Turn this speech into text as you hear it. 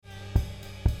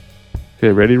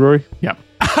Okay, ready, Rory? Yep.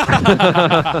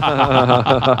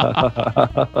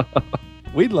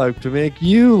 We'd like to make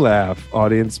you laugh,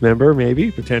 audience member, maybe,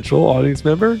 potential audience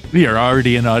member. You're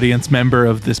already an audience member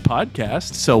of this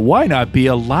podcast, so why not be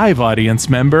a live audience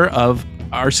member of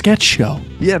our sketch show?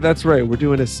 Yeah, that's right. We're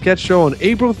doing a sketch show on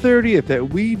April 30th at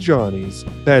Wee Johnny's.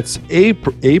 That's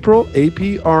April, April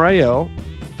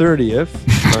 30th.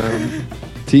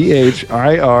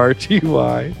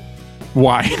 THIRTY.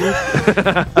 Why?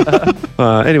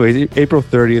 Anyways, April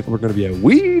 30th, we're going to be at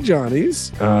Wee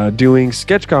Johnny's doing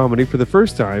sketch comedy for the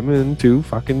first time in 2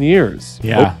 fucking years.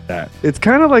 Yeah. Hope that. It's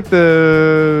kind of like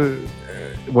the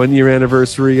 1 year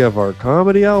anniversary of our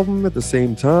comedy album at the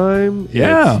same time.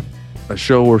 Yeah. It's a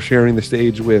show we're sharing the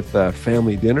stage with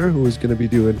Family Dinner, who is going to be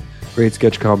doing great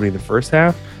sketch comedy in the first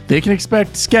half. They can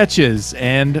expect sketches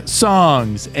and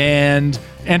songs and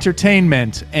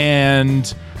entertainment and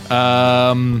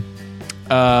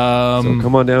So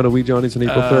come on down to Wee Johnny's on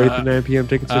April 30th at 9 p.m.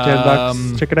 Tickets for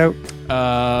 $10. Check it out.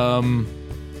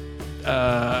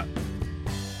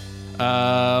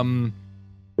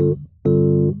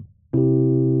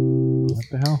 What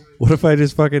the hell? What if I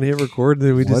just fucking hit record and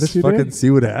then we What just if you fucking did? see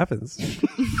what happens?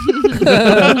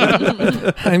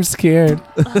 I'm scared.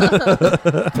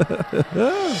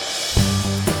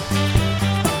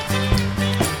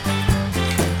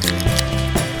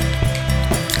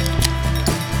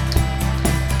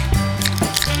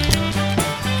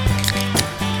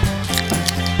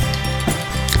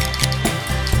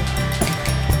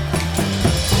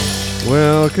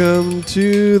 Welcome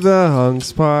to the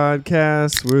Hunks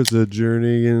Podcast, where it's a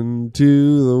journey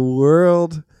into the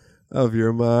world of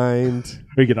your mind.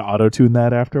 Are you going to auto-tune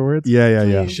that afterwards? Yeah.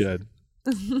 You should.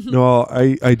 No,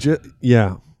 I just,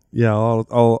 yeah.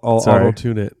 I'll Sorry.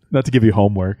 auto-tune it. Not to give you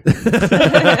homework.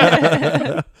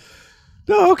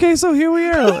 No, okay, so here we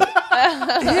are.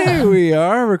 Here we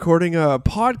are recording a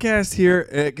podcast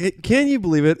here. Can you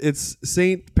believe it? It's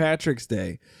St. Patrick's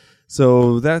Day.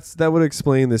 So that would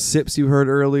explain the sips you heard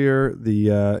earlier.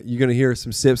 You're going to hear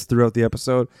some sips throughout the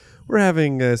episode. We're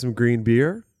having some green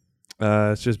beer.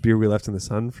 It's just beer we left in the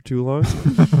sun for too long.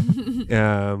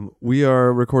 We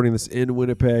are recording this in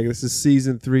Winnipeg. This is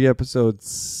season 3, episode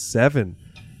 7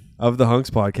 of the Hunks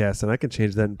Podcast, and I can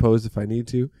change that in post if I need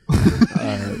to.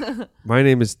 My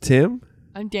name is Tim.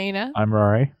 I'm Dana. I'm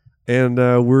Rory. And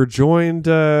we're joined.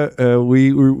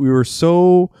 We were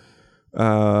so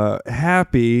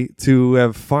happy to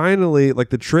have finally, like,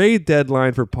 the trade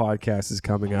deadline for podcasts is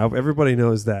coming up. Everybody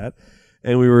knows that.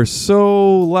 And we were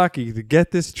so lucky to get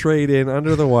this trade in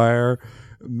under the wire.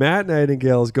 Matt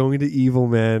Nightingale is going to Evil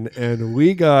Men, and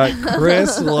we got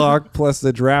Chris Locke plus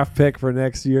the draft pick for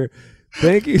next year.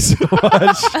 Thank you so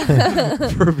much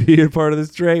for being part of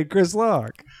this trade, Chris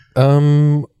Locke.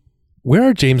 Where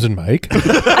are James and Mike?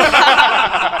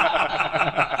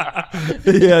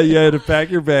 Yeah, you had to pack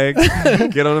your bag,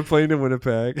 get on a plane to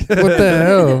Winnipeg. What the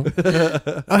hell?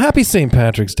 A happy St.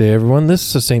 Patrick's Day, everyone. This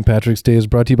St. Patrick's Day is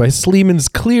brought to you by Sleeman's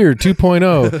Clear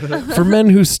 2.0 for men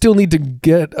who still need to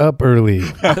get up early.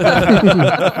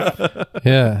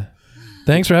 Yeah.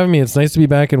 Thanks for having me. It's nice to be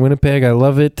back in Winnipeg. I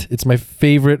love it. It's my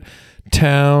favorite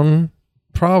town,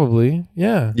 probably.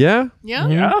 Yeah. Yeah? Yeah?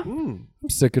 Yeah? Mm. I'm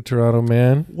sick of Toronto,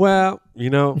 man. Well,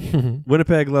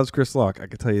 Winnipeg loves Chris Locke. I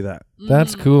can tell you that.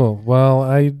 That's cool. Well,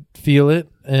 I feel it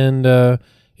and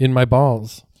in my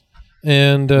balls.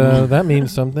 And that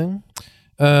means something.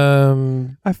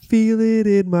 I feel it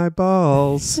in my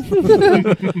balls.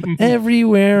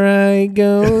 Everywhere I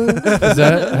go. Is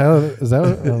that what?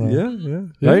 I don't know.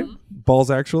 Yeah. Right? Balls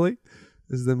Actually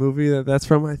is the movie that's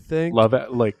from, I think. Love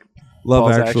it. Like, Love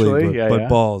Balls Actually, Actually? but Yeah.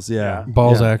 balls, yeah.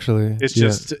 Balls, Yeah. actually. it's Yeah.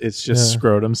 just Yeah.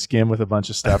 scrotum skin with a bunch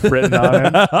of stuff written on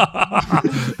it.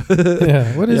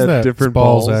 Yeah, what is Yeah, that? different It's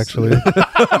balls, balls. actually.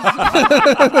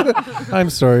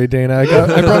 I'm sorry, Dana. I brought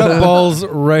up balls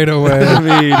right away.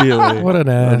 Immediately. What an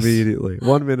ass. Immediately.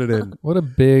 1 minute in. What a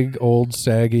big, old,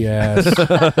 saggy ass.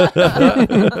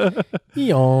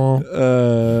 Yaw.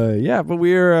 Yeah, but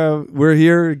we're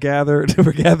here gathered.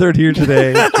 We're gathered here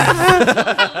today.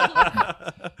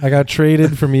 I got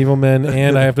traded from Evil Men,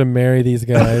 and I have to marry these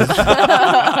guys.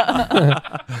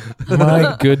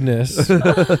 My goodness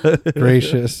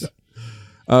gracious.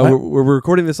 We're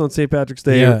recording this on St. Patrick's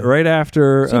Day, Yeah. right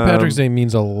after St. Patrick's Day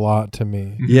means a lot to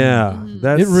me. Yeah,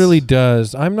 that's It really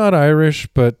does. I'm not Irish,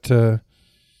 but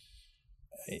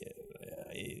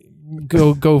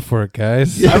Go for it,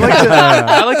 guys.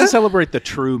 I like to celebrate the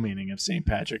true meaning of St.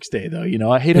 Patrick's Day, though. You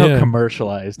know, I hate how Yeah.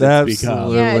 commercialized it's become.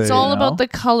 Absolutely. Yeah, it's all you know? about the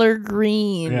color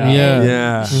green. Yeah. Yeah.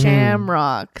 Yeah.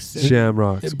 Shamrocks.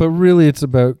 Shamrocks. But really, it's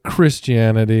about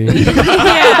Christianity,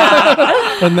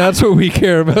 Yeah. and that's what we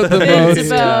care about the most. It's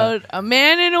about a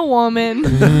man and a woman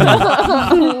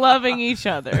loving each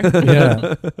other.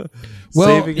 Yeah.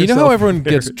 Well, Saving you know how yourself everyone from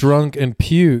gets marriage. drunk and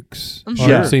pukes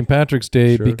Sure. on St. Patrick's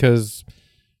Day Sure. because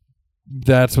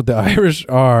that's what the Irish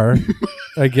are,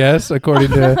 I guess, according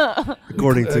to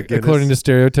According to Guinness. according to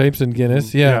stereotypes in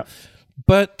Guinness. Yeah.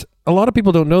 But a lot of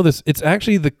people don't know this. It's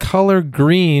actually the color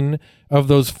green of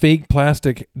those fake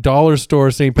plastic dollar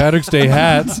store St. Patrick's Day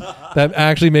hats that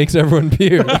actually makes everyone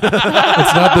puke.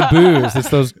 It's not the booze. It's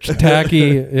those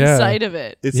tacky. Yeah. Sight of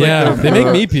it. It's Yeah. like the, They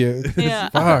make me puke. Yeah.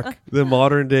 Fuck. the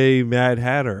modern day Mad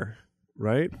Hatter,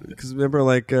 right? Because remember,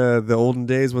 like the olden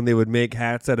days when they would make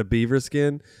hats out of beaver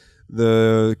skin,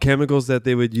 the chemicals that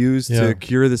they would use Yeah. to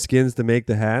cure the skins to make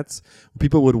the hats,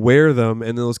 people would wear them,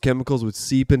 and those chemicals would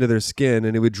seep into their skin,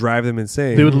 and it would drive them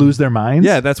insane. They would lose their minds.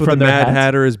 Yeah, that's what the from their Mad hats?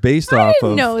 Hatter is based I off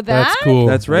didn't of. know that. That's cool.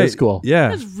 That's right. That's cool.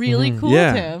 Yeah. That's really cool,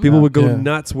 Yeah, Tim. people would go Yeah.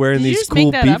 nuts wearing Did you these just cool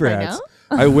make that up beaver right hats.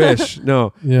 I wish.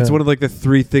 No, Yeah. it's one of like the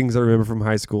 3 things I remember from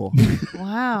high school.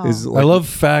 Wow. Is I like- love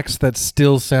facts that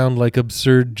still sound like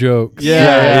absurd jokes.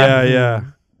 Yeah.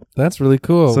 That's really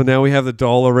cool. So now we have the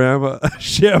Dollarama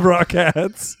Shamrock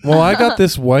hats. Well, I got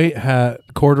this white hat,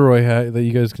 corduroy hat that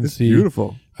you guys can It's see.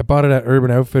 beautiful. I bought it at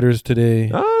Urban Outfitters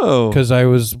today Oh, because I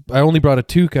only brought a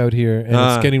toque out here and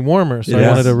Ah. it's getting warmer, so I Yes.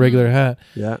 wanted a regular hat.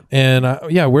 yeah. And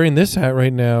wearing this hat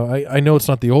right now, I know it's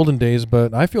not the olden days,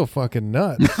 but I feel fucking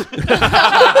nuts.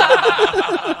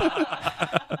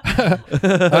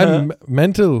 I'm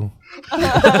mental.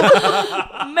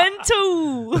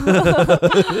 Mental.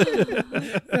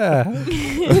 Yeah.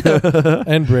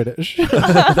 And British.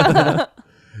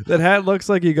 That hat looks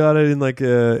like you got it in like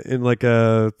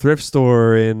a thrift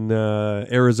store in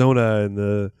Arizona in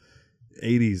the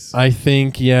 80s. I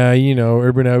think,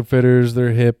 Urban Outfitters,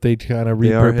 they're hip. They kind of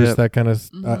They are repurpose hip. that kind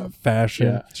of fashion.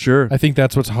 Yeah. Sure. I think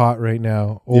that's what's hot right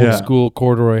now. Old Yeah. school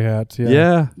corduroy hats. Yeah.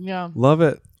 Yeah. Yeah. Love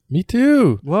it. Me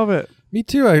too. Love it. Me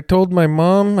too. I told my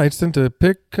mom, I sent a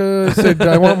pic, said,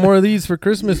 I want more of these for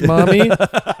Christmas, mommy.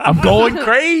 I'm going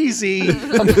crazy.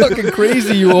 I'm fucking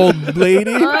crazy, you old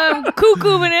lady. I'm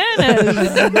cuckoo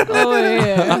bananas. Oh,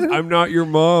 yeah. I'm not your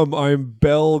mom. I'm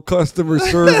Bell Customer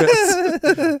Service.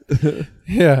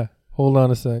 Yeah. Hold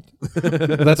on a sec.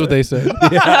 That's what they said.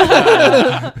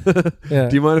 Yeah. Do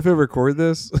you mind if I record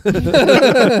this?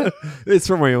 It's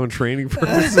for my own training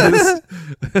purposes.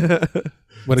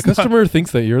 When a customer thinks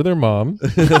that you're their mom,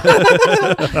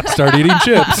 start eating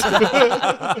chips.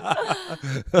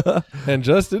 And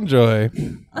just enjoy.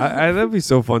 That'd be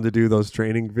so fun to do those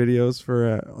training videos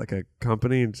for like a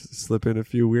company and just slip in a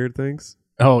few weird things.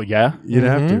 Oh yeah, You'd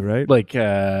have to, Mhm. right? like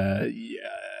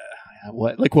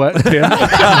what? Like what? Tim?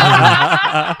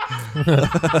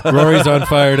 Rory's on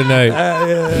fire tonight.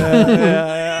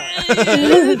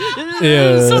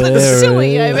 Yeah, Something yeah,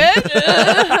 silly, right. I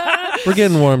bet. We're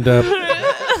getting warmed up.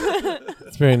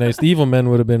 It's very nice. The evil men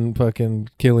would have been fucking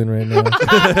killing right now.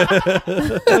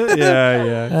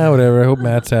 yeah. Whatever. I hope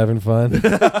Matt's having fun.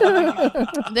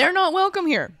 They're not welcome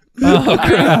here. Oh,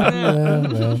 crap. Yeah,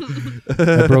 well,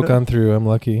 I broke on through. I'm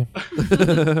lucky.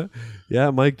 Yeah,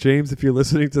 Mike James, if you're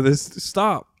listening to this,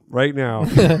 stop right now.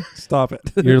 Stop it.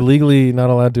 You're legally not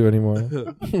allowed to anymore.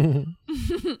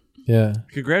 Yeah.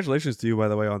 Congratulations to you, by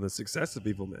the way, on the success of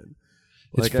Evil Men.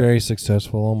 It's Like, very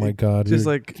successful. Oh, my God. just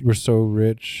like, We're so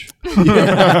rich.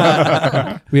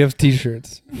 We have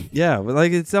T-shirts. yeah, but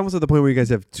like it's almost at the point where you guys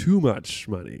have too much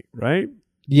money, right?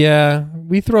 Yeah.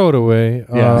 We throw it away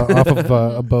Yeah. off of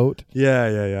a boat.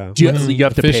 Yeah. Do you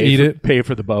have to Fish eat it. pay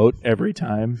for the boat every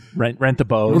time. Rent the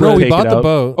boat. No, we take bought it the out.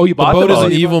 boat. Oh, you bought the boat? the Is boat.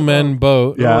 an You evil bought the men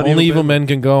boat. Yeah. Only Evil evil men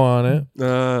can go on it.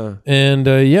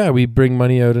 And we bring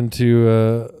money out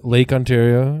into Lake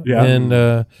Ontario. Yeah.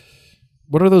 And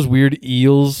what are those weird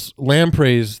eels?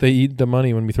 Lampreys. They eat the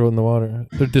money when we throw it in the water.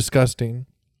 They're disgusting.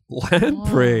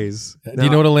 Lampreys. Do you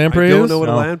know what a lamprey I don't is? know what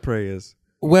No. a lamprey is.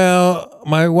 Well,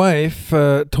 my wife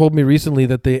told me recently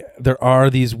that there are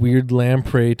these weird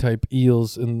lamprey type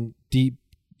eels in deep,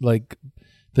 like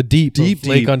the deep of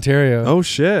Lake Ontario. Oh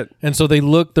shit. And so they're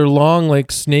long,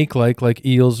 like snake-like, like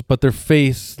eels, but their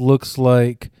face looks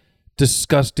like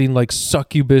disgusting, like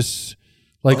succubus,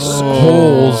 like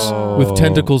holes with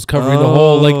tentacles covering the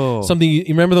whole, like something. You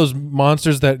remember those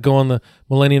monsters that go on the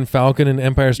Millennium Falcon and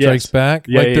Empire Strikes Back?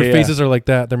 Yeah, like their yeah. faces are like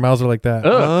that, their mouths are like that.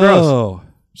 Oh, gross. Oh.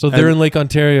 So they're And- in Lake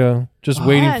Ontario, just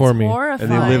waiting for me. And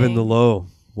they live in the low.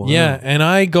 Wow. Yeah, and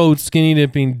I go skinny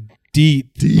dipping deep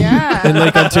Yeah. in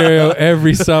Lake Ontario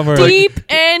every summer. Deep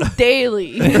and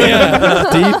daily.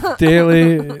 Deep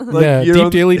daily, you're deep on-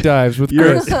 daily dives with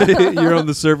You're, Chris. you're on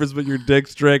the surface, but your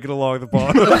dick's dragging along the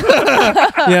bottom.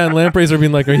 Yeah, and lampreys are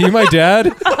being like, "Are you my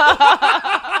dad?"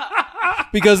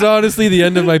 Because honestly, the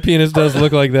end of my penis does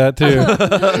look like that too.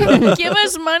 Give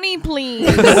us money,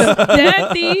 please.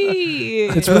 Daddy.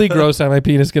 It's really gross how my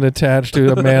penis can attach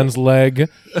to a man's leg.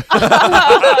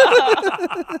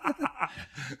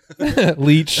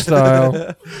 Leech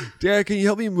style. Dad, can you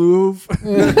help me move?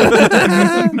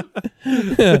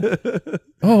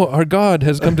 Oh, our God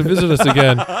has come to visit us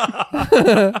again.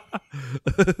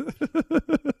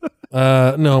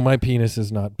 No, my penis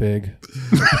is not big.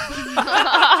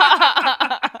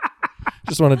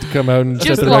 Just wanted to come out and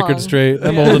Just set the long. record straight.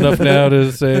 I'm old enough now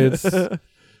to say it's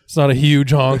not a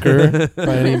huge honker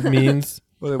by any means.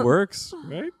 Well, it works,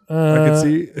 right? I can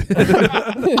see.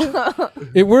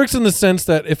 It works in the sense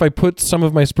that if I put some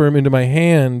of my sperm into my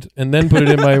hand and then put it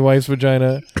in my wife's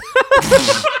vagina,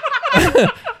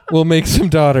 we'll make some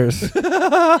daughters.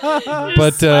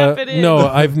 But slap it in. no,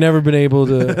 I've never been able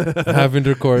to have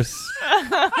intercourse.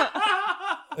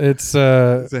 It's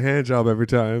It's a hand job every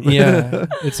time. yeah,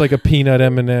 it's like a peanut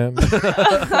M&M.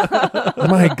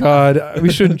 My God,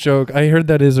 we shouldn't joke. I heard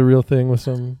that is a real thing with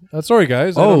some. Sorry,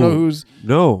 guys. I don't know who's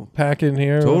No, packing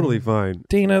here. totally fine.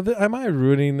 Dana, am I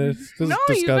ruining this? This No,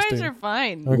 is disgusting. you guys are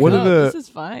fine. Okay. One of the- This is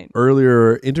fine.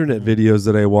 Earlier internet videos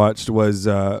that I watched was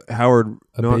Howard.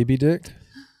 a baby dick?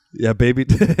 Yeah, baby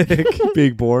dick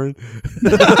being born.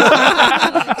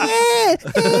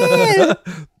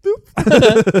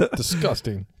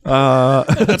 Disgusting.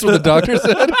 That's what the doctor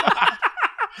said.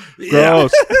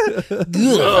 Gross.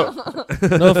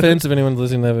 No offense if anyone's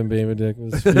listening to having baby dick.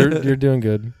 You're doing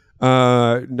good.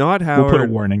 Not Howard. We'll put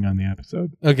a warning on the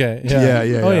episode. Okay. Yeah.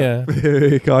 Yeah. Oh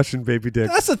yeah. Caution, baby dick.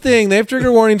 That's the thing. They have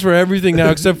trigger warnings for everything now,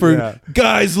 except for Yeah.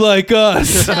 guys like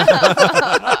us.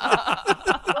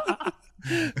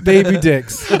 Baby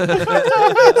dicks.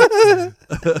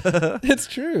 It's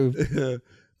true.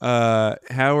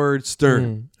 Howard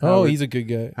Stern. Oh, he's a good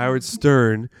guy. Howard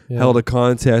Stern Yeah. held a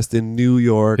contest in New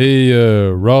York. Hey,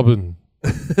 Robin,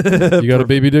 you got a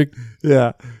baby dick?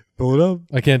 Yeah. Pull it up.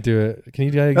 I can't do it. Can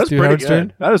you guys That's do pretty Howard good.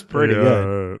 Stern? That was pretty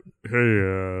good. Hey,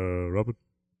 Robin.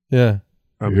 Yeah.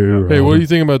 I'm here. Hey, what do you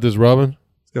think about this, Robin?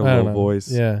 He's got I a don't low know.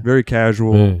 voice. Yeah. Very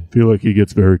casual. Feel like he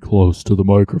gets very close to the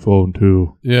microphone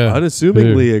too. Yeah.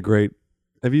 Unassumingly a great.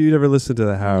 Have you ever listened to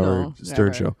the Howard No, Stern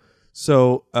never. show?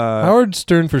 So Howard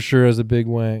Stern for sure has a big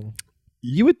wang.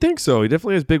 you would think so. He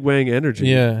definitely has big wang energy.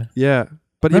 Yeah. Yeah.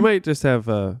 But he might just have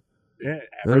Yeah, I don't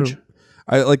average. know.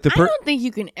 I like the I don't think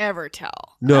you can ever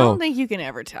tell. No. I don't think you can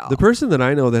ever tell. the person that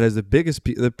I know that has the biggest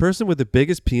the person with the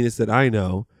biggest penis that I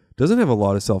know doesn't have a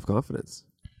lot of self-confidence.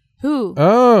 Who?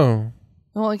 Oh.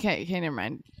 Well, okay, never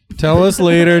mind. Tell us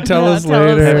later. Tell No, us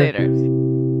later.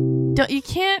 Don't you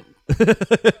can't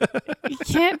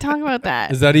talk about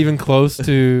that. Is that even close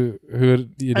to who it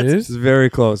It's is? very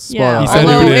close. Spot Yeah, on. He said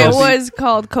although who it it is. was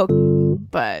called Coke,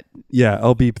 but Yeah,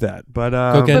 I'll beep that. But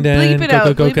Cocaine But bleep it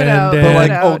out, bleep it out. but Bleep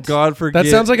like, it oh out. God, forget. That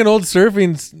sounds like an old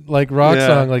surfing like rock Yeah.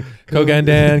 song, like Cocaine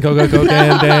Dan, Cocaine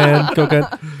Dan,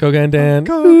 Cocaine Dan.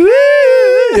 Cocaine.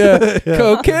 Yeah,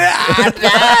 cocaine.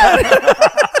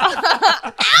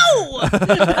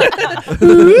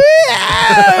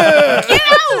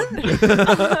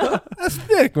 That's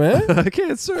thick, man. I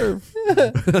can't surf.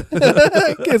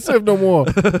 I can't surf no more.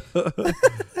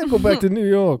 Go back to New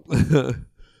York.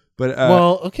 But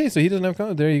Well, okay, so he doesn't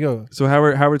have there you go. so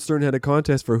Howard Stern had a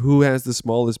contest for who has the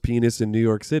smallest penis in New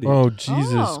York City. Oh,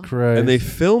 Jesus Oh. Christ. And they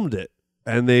filmed it,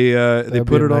 and they That'd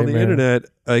put be a it on the nightmare. internet.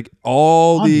 Like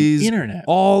all On the these internet.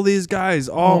 all these guys,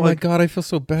 all Oh my like God, I feel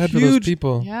so bad for those huge-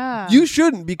 people. yeah. you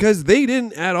shouldn't because they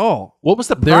didn't at all. What was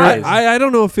the There prize? I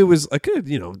don't know if it was like I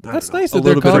don't That's know, nice a that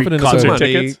they're little bit of confident about it. concert Concert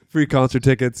money, tickets? free concert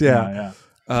tickets. Yeah,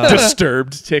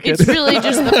 Disturbed tickets. It's really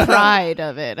just the pride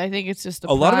of it. I think it's just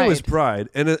the a lot of it was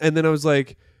pride. pride, and then I was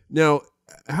like, now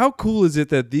how cool is it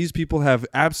that these people have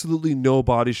absolutely no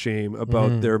body shame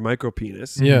about their micro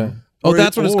penis? Yeah. Oh, Or-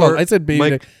 that's what it's or called. I said baby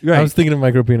mic- dick. right. I was thinking of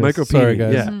micro penis. Micro Sorry,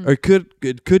 penis, guys. yeah. Or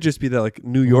it could just be that like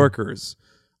New Yorkers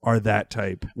are that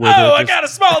type. Oh, I got a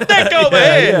small dick over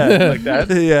here. Like that.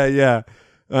 yeah.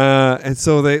 And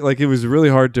so they like it was really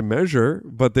hard to measure,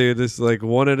 but they just like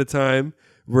one at a time.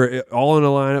 We're all in a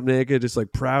lineup naked, just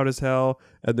like proud as hell,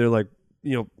 and they're like,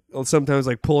 sometimes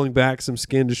like pulling back some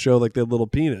skin to show like their little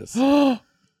penis. And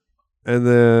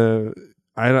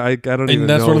I don't even And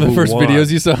that's know one of the who first won.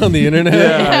 videos you saw on the internet?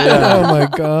 Yeah. Oh, my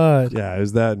God. Yeah, it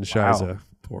was that and Shiza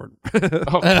porn. Oh,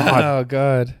 God. Oh,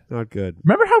 God. Not good.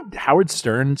 Remember how Howard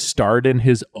Stern starred in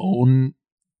his own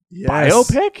Yes.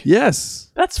 Biopic?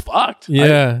 Yes. That's fucked.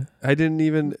 Yeah. I didn't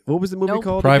even. What was the movie Nope.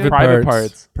 called? Private again? Private Parts.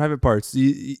 Parts. Private Parts. God,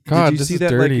 did you this see is that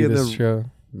dirty, like in this the show.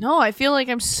 No, I feel like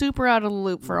I'm super out of the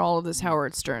loop for all of this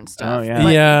Howard Stern stuff. Oh, yeah.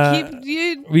 But Yeah.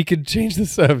 you- We could change the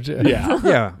subject.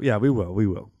 Yeah. Yeah, we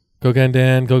will. Kogan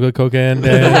Dan, go Kogan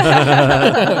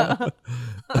Dan.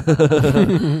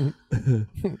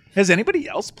 Has anybody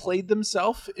else played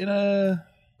themselves in a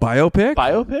Biopic?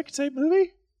 biopic type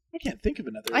movie? I can't think of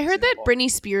another. I heard that example.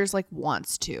 Britney Spears like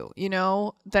wants to,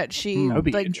 that she That would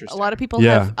be like interesting. a lot of people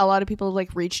Yeah. have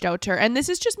like reached out to her, and this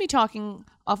is just me talking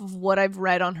off of what I've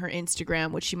read on her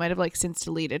Instagram, which she might have like since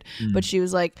deleted, but she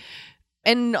was like,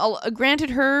 and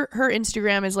granted, her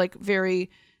Instagram is like very,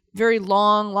 very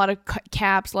long, a lot of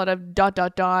caps, a lot of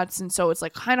dots, and so it's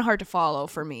like kind of hard to follow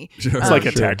for me. It's like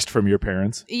a text from your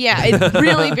parents. Yeah, it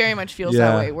really very much feels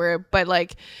Yeah. that way. But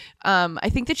like, I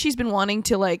think that she's been wanting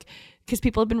to like, because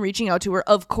people have been reaching out to her,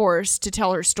 of course, to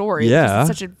tell her story. because Yeah. it's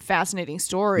such a fascinating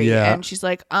story. Yeah. And she's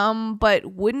like, but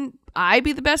wouldn't I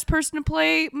be the best person to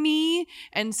play me?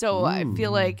 And so I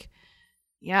feel like,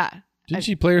 yeah, Didn't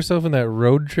she play herself in that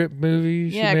road trip movie?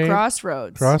 yeah, she made?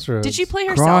 Crossroads. Crossroads. Did she play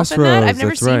herself in that? I've Crossroads, never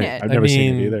that's seen right. it. I've never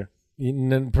seen it either.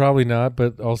 Probably not,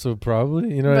 but also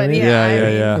probably. You know what I But mean?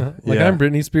 Yeah. Like Yeah. I'm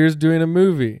Britney Spears doing a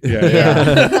movie. Yeah.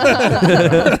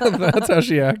 That's how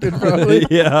she acted, probably.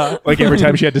 Yeah. Like every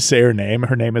time she had to say her name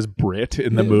is Brit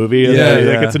in the movie. And Yeah, like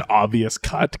yeah. it's an obvious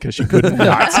cut because she could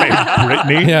not say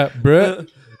Britney. Yeah, Brit.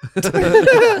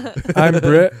 I'm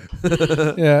Brit.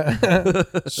 Yeah.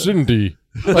 Cindy.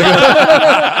 Like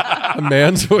a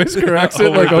man's voice corrects it,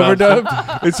 like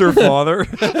overdubbed. It's her father.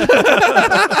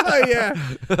 Yeah.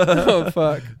 Oh,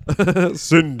 fuck.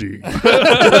 Cindy.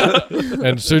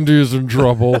 And Cindy is in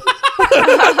trouble.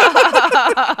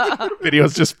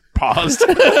 Video's just paused.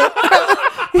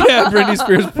 Yeah, Britney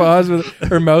Spears paused with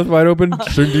her mouth wide open.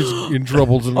 Cindy's in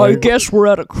trouble tonight. guess we're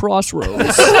at a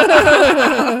crossroads.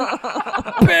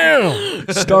 Bam!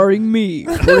 Starring me,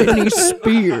 Britney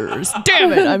Spears.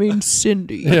 Damn it, I mean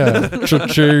Cindy. Yeah.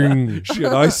 Cha-ching. Shit,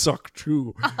 I suck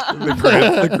too.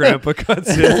 The grandpa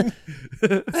cuts in.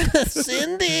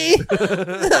 Cindy.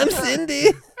 I'm Cindy.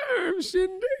 I'm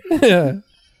Cindy. Yeah.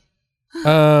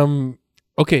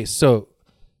 Okay, so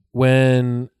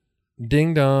when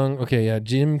Ding Dong,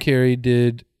 Jim Carrey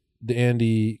did the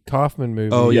Andy Kaufman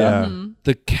movie. Oh, yeah.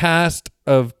 The cast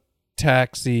of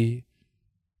Taxi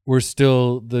were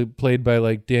still played by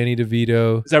like Danny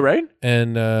DeVito Is that right?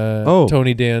 and Oh.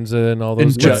 Tony Danza and all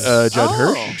those And guys. Judd Oh.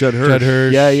 Hirsch. Judd Hirsch. Judd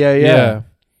Hirsch. Yeah.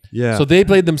 Yeah. So they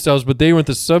played themselves, but they weren't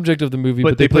the subject of the movie.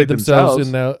 But they played themselves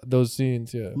in those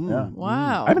scenes. Yeah. Yeah.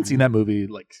 Wow. I haven't seen that movie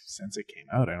like since it came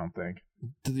out, I don't think.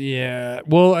 Yeah.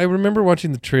 Well, I remember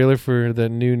watching the trailer for the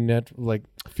new like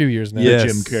a few years now. Yes.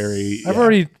 Jim Carrey. I've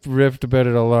already riffed about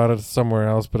it a lot of somewhere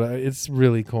else, but it's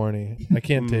really corny. I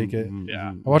can't take it.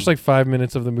 Yeah. I watched like 5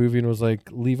 minutes of the movie and was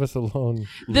like, "Leave us alone."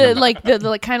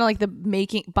 the kind of like the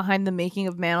making behind the making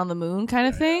of Man on the Moon kind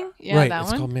of thing. Yeah, right. that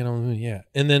It's one. called Man on the Moon. Yeah.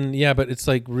 And then but it's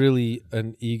like really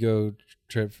an ego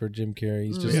trip for Jim Carrey.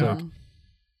 He's just Yeah. like,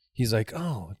 he's like,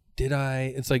 "Oh, did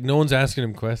I?" It's like no one's asking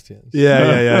him questions. Yeah.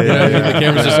 You know what I mean? The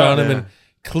camera's just on him, Yeah. and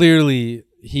clearly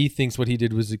he thinks what he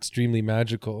did was extremely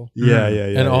magical. Yeah.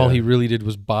 And all he really did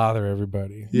was bother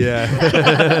everybody. Yeah. He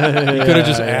could have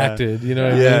just acted, you know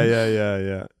what I mean?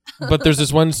 Yeah. But there's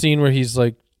this one scene where he's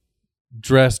like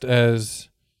dressed as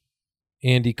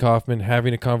Andy Kaufman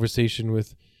having a conversation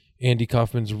with Andy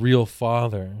Kaufman's real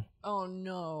father. Oh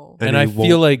no. And I he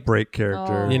feel won't like- break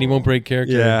character. And he won't break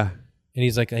character. Yeah. And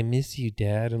he's like, "I miss you,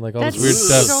 Dad," and like all That's this weird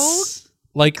stuff. so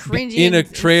Like cringy in a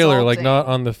and trailer, like insulting. not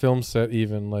on the film set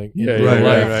even. Like in Yeah, real yeah,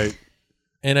 life. Right.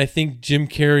 And I think Jim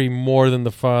Carrey, more than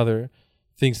the father,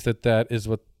 thinks that is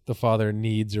what the father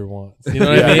needs or wants. You know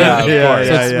what I mean? Yeah, of course.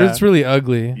 So it's really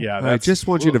ugly. Yeah, I that's just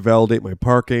want you to validate my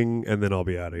parking, and then I'll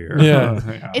be out of here. Yeah.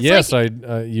 Yeah. It's Yes, like-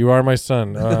 you are my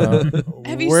son.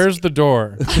 Have you Where's the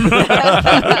door?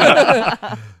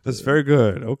 That's very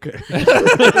good. Okay.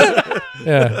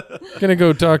 Yeah. Gonna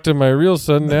go talk to my real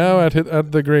son now at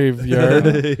the graveyard.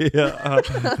 Yeah.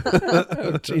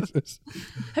 Oh, Jesus.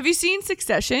 Have you seen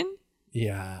Succession?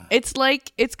 Yeah. It's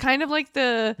kind of like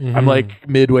the I'm like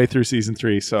midway through season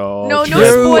 3, so no tread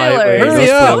spoilers. lightly. Hurry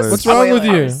No up. spoilers. What's wrong with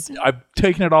you? Spoilers. I've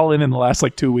taken it all in the last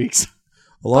like 2 weeks.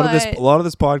 A lot of But-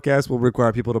 this podcast will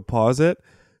require people to pause it,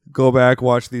 go back,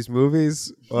 watch these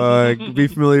movies, be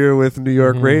familiar with New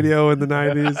York radio in the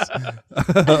 90s.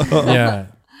 Yeah.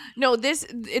 No,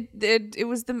 it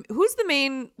was who's the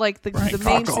main like the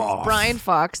main Fuck off. Brian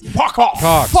Fox. Fuck off.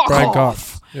 Cox. Fuck Brian off.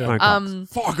 Cox. Yeah.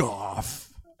 Fuck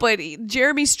off. But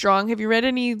Jeremy Strong, have you read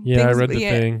any? Yeah, I things, read the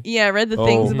thing. Yeah, I read the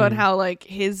things Oh. about how like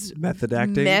his Method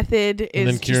acting. method is. And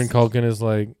then Kieran just, Culkin is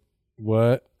like,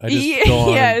 "What? I just Yeah, go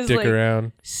on yeah, and it's dick like-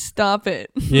 around." Stop it.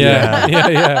 Yeah,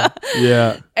 yeah.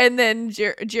 Yeah. And then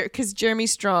because Jeremy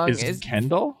Strong Is is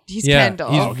Kendall? he's Yeah,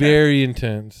 Kendall. he's very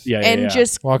intense. Yeah, and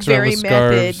just Walks around very with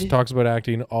scarves, method. talks about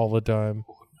acting all the time.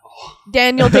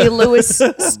 Daniel Day-Lewis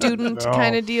student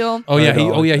kind of deal. Oh yeah, Right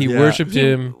on. he Yeah. worshipped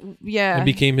him Yeah. and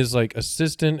became his like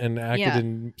assistant and acted Yeah.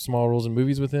 in small roles in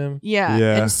movies with him. Yeah.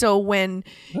 Yeah. And so when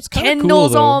That's kind of Kendall's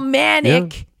cool, though. all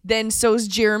manic, then so's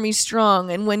Jeremy Strong.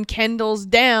 And when Kendall's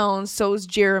down, so's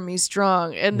Jeremy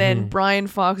Strong. And then Brian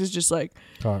Fox is just like,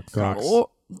 Cox. oh,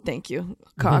 thank you,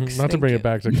 Cox. Not to thank bring you. it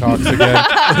back to Cox again.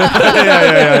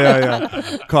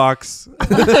 yeah. Cox.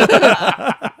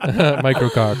 Micro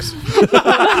Cox.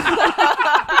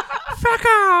 Fuck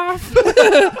off.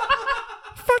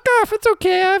 Fuck off! It's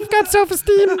okay. I've got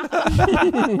self-esteem.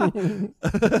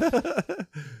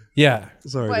 Yeah,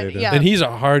 Sorry, But, Dana. yeah. and he's a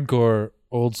hardcore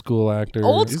old school actor.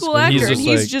 Old school And actor. And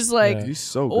he's just like, yeah. He's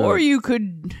so good. or you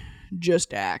could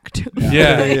just act.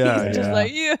 Yeah, yeah, He's just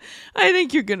like, yeah, I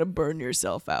think you're gonna burn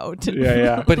yourself out.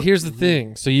 Yeah. But here's the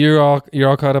thing. So you're all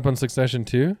caught up on Succession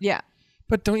too. Yeah.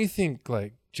 But don't you think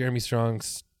like Jeremy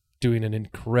Strong's doing an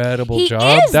incredible He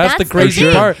job? is. That's the That's crazy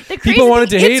the part. thing. The crazy People wanted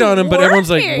to thing, hate it's on him, but everyone's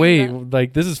like, working. wait,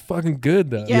 like this is fucking good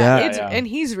though. Yeah, Yeah. and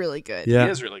he's really good. Yeah.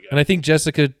 He is really good. And I think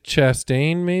Jessica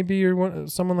Chastain, maybe, or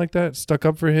someone like that, stuck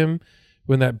up for him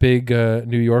when that big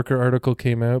New Yorker article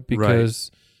came out because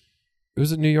it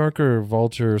was a New Yorker or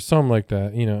Vulture or something like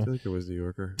that, you I know. think it was New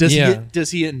Yorker.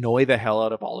 Does he annoy the hell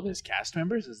out of all of his cast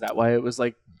members? Is that why it was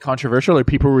like controversial, or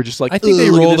people were just like, I think they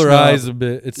 "Ugh, look at roll this their knob." eyes a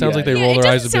bit. It sounds Yeah. like they Yeah, roll it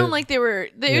their eyes doesn't a bit. sound like they were.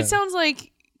 Yeah. It sounds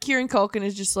like Kieran Culkin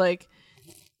is just like,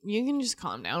 you can just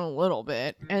calm down a little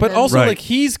bit. And But then- also, Right. like,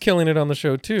 he's killing it on the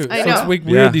show too. I So know. it's like weird.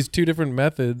 Yeah. These two different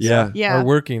methods Yeah. Yeah. are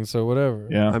working. So whatever.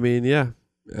 Yeah. I mean, yeah.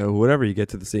 Whatever. You get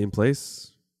to the same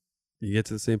place. You get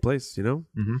to the same place, you know?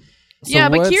 So Yeah,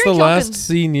 but what's Kieran the last Culkin's-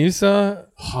 scene you saw?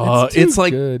 It's, too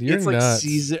like good. You're it's like nuts.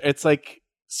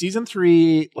 season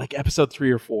 3, like episode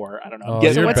 3 or 4. I don't know. Oh,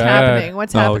 Get- so you're what's bad. happening?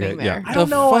 What's happening okay, there? yeah. I don't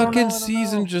the know, I don't fucking know, I don't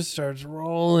season know. just starts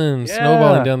rolling, Yeah.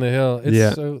 snowballing down the hill. It's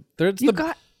Yeah. so it's You the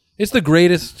got, it's the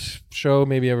greatest show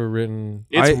maybe ever written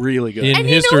It's I- really good. in and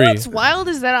history. you know what's wild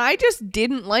is that I just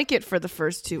didn't like it for the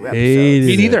first 2 episodes. Hated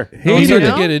Me it. neither. Oh, it's Hated hard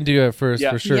it. to get into at first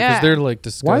Yeah. for sure because Yeah. they're like Why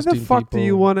disgusting. the fuck do people.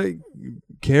 you want to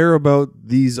care about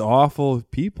these awful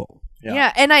people?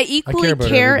 Yeah. And I equally care about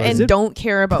care everybody. and Is it- don't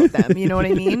care about them. You know what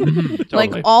I mean? Like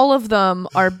Totally. all of them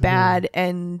are bad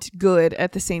and good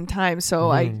at the same time.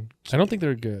 So I don't think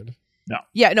they're good.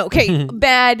 okay,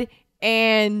 bad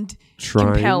and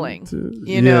Trying compelling. to-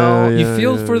 You know? You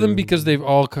feel for them because they're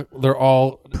all hurt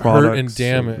and Products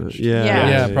damaged. yeah,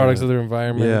 Yeah. Products of their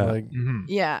environment, Yeah. like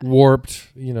yeah. warped.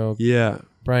 You know, Yeah.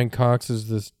 Brian Cox is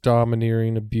this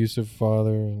domineering, abusive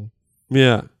father, and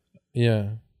Yeah. yeah,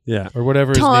 Yeah. or whatever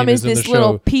his Tom name is in the this show.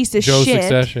 little piece of Joe shit.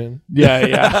 Succession. Yeah.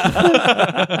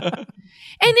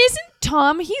 And isn't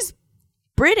Tom? He's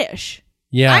British.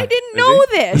 Yeah, I didn't know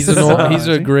this. he's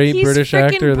a great He's British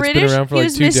frickin' actor that's British. been around for he like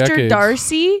was 2 Mr. decades.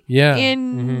 Darcy Yeah,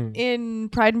 in Pride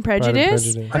and Pride and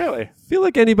Prejudice. Prejudice. Really? I feel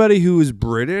like anybody who is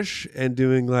British and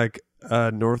doing like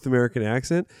a North American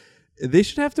accent, they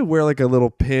should have to wear like a little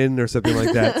pin or something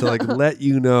like that to like let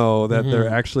you know that they're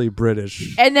actually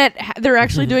British. And that they're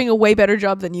actually doing a way better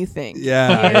job than you think.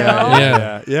 Yeah, You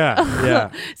know?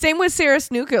 yeah. Same with Sarah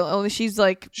Snook, only she's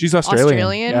like She's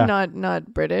Australian. Yeah.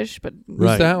 not British, but Who's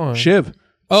Right. that one? Shiv.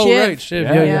 Oh, Shiv. right, Shiv.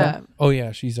 Yeah, Yeah, yeah. yeah. Oh,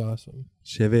 yeah, she's awesome.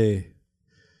 Chevy.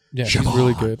 Yeah, she's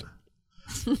really good.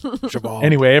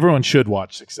 Anyway, everyone should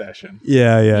watch Succession.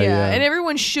 Yeah. and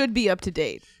everyone should be up to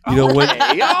date. You know when?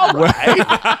 Hey, all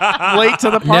right. Late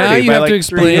to the party. Now you by have like to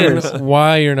 3 explain years.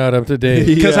 why you're not up to date.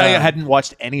 Because I Yeah. hadn't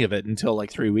watched any of it until like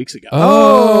 3 weeks ago.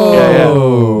 Oh,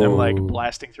 Yeah. I'm like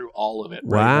blasting through all of it.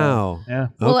 right Wow. now. Yeah.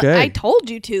 Well, Okay. I told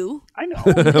you to. I know.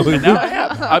 And now I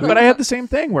have. But I had the same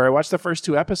thing where I watched the first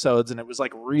 2 episodes and it was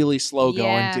like really slow going,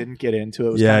 Yeah. didn't get into it.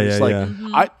 It was Yeah, kind of just yeah,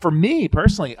 like, yeah. for me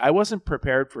personally, I wasn't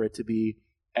prepared for it to be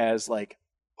as like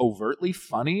overtly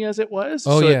funny as it was.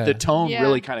 Oh, so yeah. the tone Yeah.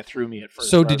 really kind of threw me at first.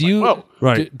 So where I did was you? Like, whoa,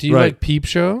 Right. Do you right. like Peep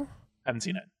Show? haven't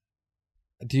seen it.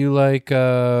 Do you like?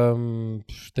 Then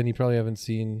you probably haven't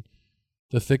seen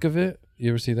The Thick of It. You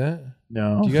ever see that?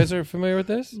 No. You guys are familiar with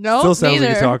this? No, Still sounds neither.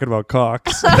 like you're talking about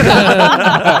cocks.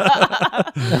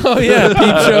 Oh yeah,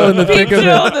 Peep Show and The Peep Thick of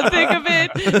Show, It. the thick of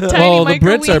it. Well, Tiny the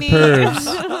Brits are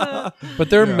micro-weenie. But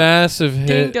they're massive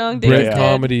hit dong, ding Brit dead.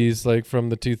 comedies like from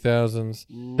the 2000s.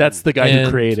 That's the guy And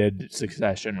who created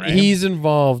Succession, right? He's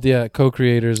involved, yeah,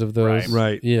 co-creators of those.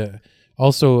 Right. Yeah.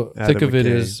 Also, Adam Thick of It McKay.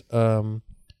 is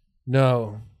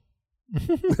No.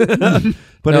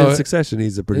 But No, in Succession,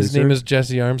 he's a producer. His name is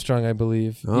Jesse Armstrong, I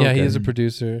believe. Oh, yeah, he okay. is a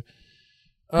producer.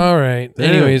 All right. Yeah.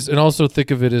 Anyways, and also Thick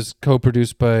of It is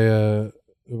co-produced by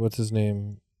what's his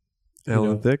name?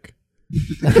 Alan know. Thicke.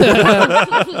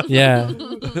 Yeah.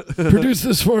 Produce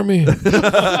this for me. And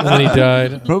then he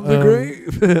died. From the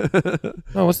grave.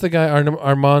 Oh, what's the guy?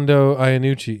 Armando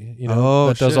Iannucci. You know, Oh,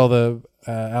 that does shit. all the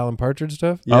Alan Partridge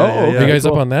stuff. Yeah, Oh, yeah, okay. yeah. Are you guys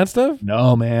cool. up on that stuff?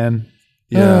 No, man.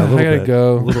 Yeah, a little I gotta bit.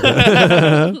 go. A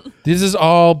little bit. This is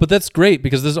all, but that's great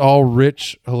because this is all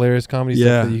rich, hilarious comedy Yeah.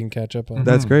 stuff that you can catch up on.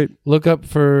 That's great. Look up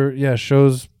for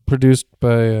shows produced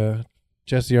by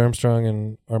Jesse Armstrong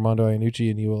and Armando Iannucci,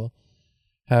 and you will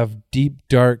have deep,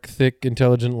 dark, thick,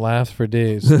 intelligent laughs for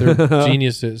days. They're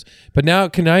geniuses. But now,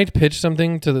 can I pitch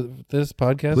something to this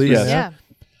podcast? Please. right now? Yeah.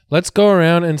 Let's go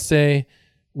around and say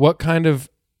what kind of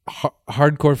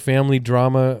hardcore family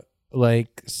drama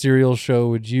like serial show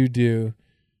would you do?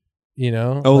 You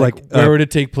know, Oh, like, where would it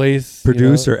take place? you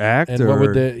Produce know? or act And or what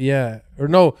would or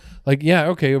no, like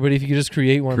okay, but if you could just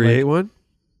create one, create like, one?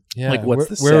 yeah, Like,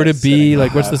 what's where the would it be? setting?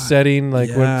 Like, what's the setting? Like,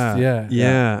 yeah. what's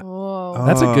Yeah. Whoa.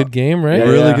 That's a Oh, good game, right? Yeah,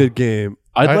 Really yeah. good game.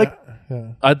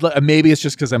 I'd like maybe it's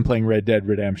just because I'm playing Red Dead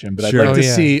Redemption, but Sure. I'd like Oh, to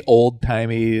yeah. see old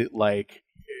timey like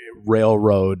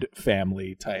railroad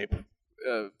family type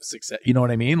success. You know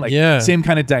what I mean? Like Yeah. same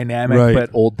kind of dynamic, Right.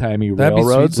 but old timey That'd be sweet.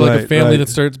 railroads. So like a Right, family right.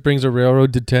 that brings a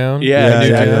railroad to town. Yeah, yeah,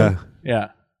 exactly. yeah.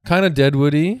 Kind of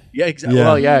Deadwoody. Yeah, exactly. Yeah.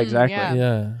 Well, yeah, Mm, exactly. yeah.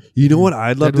 Yeah. You know what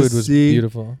I'd love Deadwood to was see?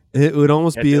 beautiful. It would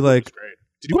almost Yeah, be Deadwood like, was great.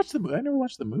 Did you watch the movie? I never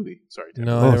watched the movie. Sorry, Deadwood.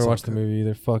 No, Oh, I never so watched the good. movie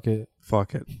either. Fuck it.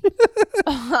 fuck it.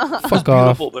 Fuck off.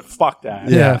 Beautiful, but fuck that.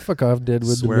 Yeah. Yeah. Fuck off,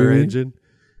 Deadwood. Swear the movie. engine.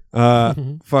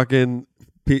 Fucking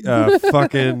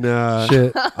fucking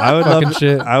Shit. I would Fucking love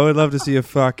shit. I would love to see a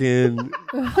fucking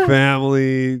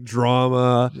family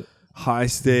drama, high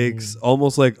stakes,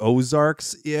 almost like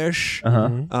Ozarks ish,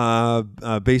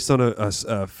 Uh-huh. based on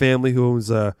a family who owns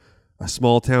a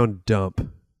small town dump.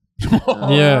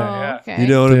 Yeah. Okay. You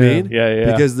know what I Yeah. mean? Yeah, yeah.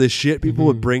 Because the shit people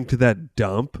would Mhm. bring to that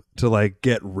dump to like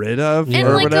get rid of Yeah. And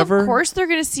or like, whatever. of course, they're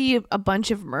gonna see a bunch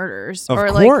of murders, Of or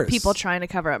course. like people trying to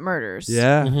cover up murders.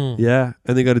 Yeah, Mhm. yeah,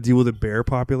 and they got to deal with a bear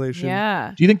population.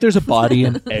 Yeah. Do you think there's a body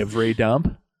in every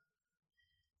dump?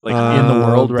 Like in the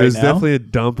world right there's now? definitely a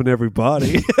dump in every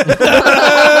body.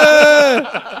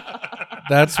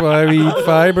 That's why we eat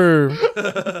fiber.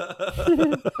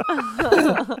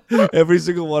 Every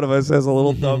single one of us has a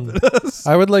little dump in us.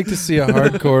 I would like to see a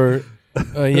hardcore,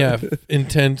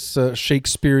 intense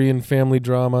Shakespearean family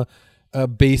drama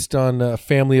based on a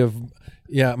family of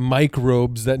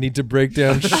microbes that need to break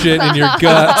down shit in your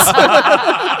guts.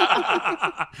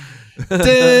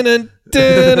 Dun,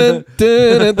 dun,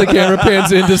 dun, the camera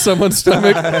pans into someone's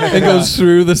stomach and goes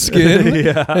through the skin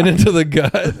and into the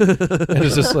gut, and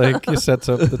it's just like it sets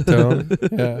up the tone.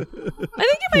 Yeah, I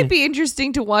think it might be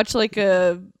interesting to watch like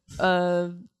a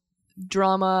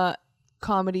drama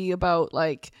comedy about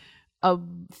like a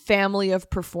family of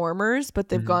performers, but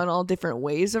they've gone all different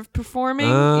ways of performing.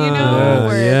 You know, Ah,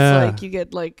 where yeah. it's like you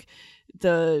get like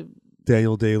the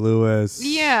Daniel Day-Lewis.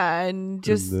 and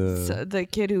just the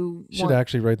kid who should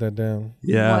actually write that down.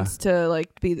 Yeah. wants to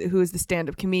like be who is the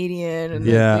stand-up comedian and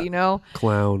Yeah. you know.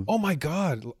 Clown. Oh my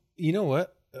god! You know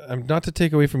what? I'm not to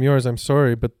take away from yours. I'm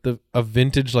sorry, but a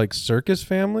vintage like circus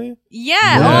family. Yeah,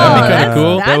 Yeah. oh, That'd be kinda that's,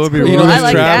 cool. That's That would be cool. really You know, I those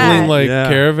like traveling that. like Yeah.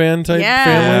 caravan type Yeah.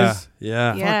 families.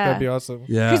 Yeah. Fuck, Yeah. that'd be awesome.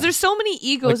 Yeah. Because there's so many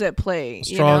egos at play.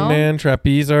 Strongman,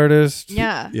 trapeze artist.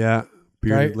 Yeah. Yeah.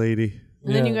 Bearded Right? lady.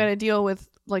 And then you Yeah. got to deal with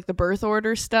like the birth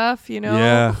order stuff, you know?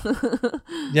 Yeah.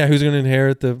 Yeah, who's gonna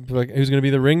inherit who's gonna be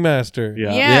the ringmaster?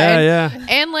 Yeah. Yeah. and, Yeah.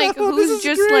 and like Oh, who's this is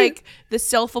just great. like the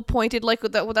self-appointed, like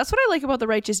that's what I like about the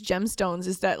Righteous Gemstones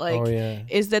is that like Oh yeah.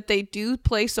 is that they do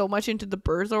play so much into the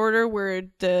birth order where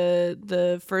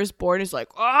the firstborn is like,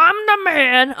 oh, I'm the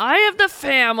man, I have the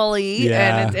family,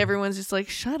 Yeah. and everyone's just like,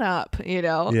 shut up, you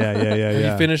know? Yeah. Yeah. Yeah. Have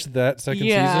Yeah. you finished that second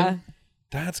Yeah. season?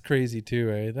 That's crazy too,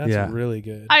 eh? That's Yeah. really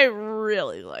good. I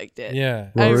really liked it. Yeah.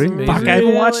 Rory? Fuck, I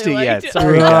haven't watched it really yet. liked it.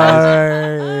 Sorry,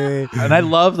 guys. Right. And I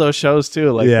love those shows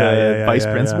too, like Yeah, the yeah, yeah, Vice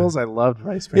yeah, Principals. I loved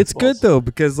Vice Principals. It's good though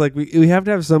because like we have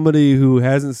to have somebody who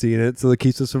hasn't seen it, so it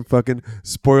keeps us from fucking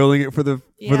spoiling it for the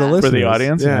Yeah. listeners. For the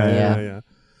audience? Yeah, yeah, Yeah. yeah.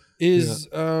 Is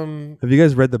Have you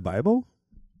guys read the Bible?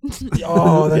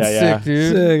 oh that's Yeah, yeah. sick,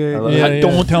 dude. Sick. I love Yeah, it. yeah.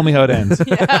 Don't tell me how it ends.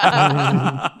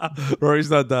 Rory's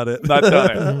not done it. Not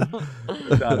done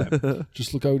it. Done it.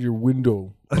 Just look out your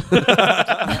window.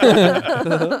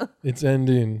 It's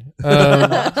ending.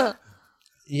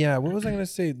 Yeah, what was I gonna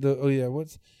say?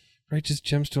 What's Righteous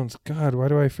Gemstones? God, why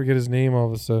do I forget his name all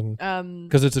of a sudden?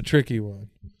 Because it's a tricky one.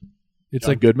 It's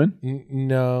John like Goodman.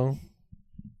 no.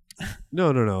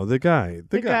 No. The guy.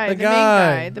 The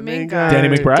guy. The main guy.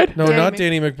 Danny McBride? No, Danny not Mc-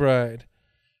 Danny McBride.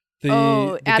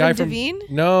 The Adam guy from Devine?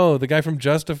 No, the guy from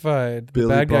Justified. The Billy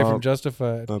bad guy Bob. from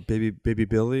Justified. Baby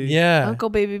Billy. Yeah. Uncle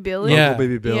Baby Billy. Yeah. Uncle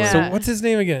Baby Billy. Yeah. So what's his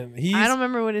name again? I don't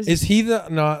remember what his Is he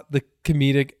not the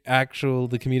comedic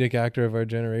actor of our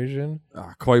generation?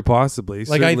 Quite possibly.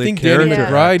 Like I Certainly think Danny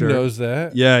character McBride actor. knows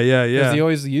that. Yeah. Because he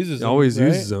always uses He him. always right?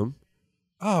 uses them.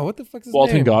 Oh, what the fuck's his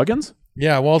Walton name? Goggins?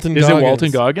 Yeah, Walton Is Goggins. it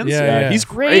Walton Goggins? Yeah. He's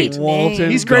Great great. name.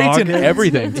 Walton He's great in Goggins?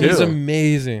 everything too. He's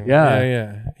amazing. Yeah.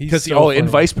 Yeah. He's Because so in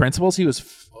funny. Vice Principals, he was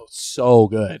so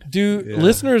good. Do Yeah.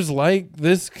 listeners like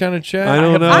this kind of chat? I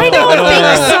don't know. I don't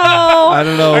think so. I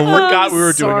don't know. I forgot we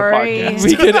were doing a Sorry. podcast.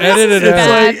 We could edit it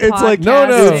It's out. like No.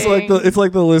 it's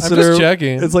like the listener. I'm just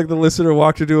checking. It's like the listener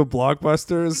walked into a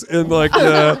Blockbusters in like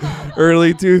the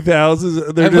early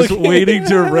 2000s. They're I'm just looking- waiting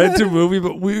to rent a movie,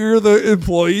 but we're the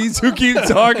employees who keep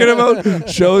talking about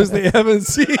shows they haven't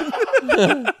seen.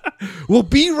 We'll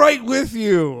be right with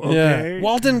you. Okay? Yeah,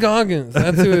 Walton Goggins.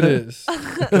 That's who it is.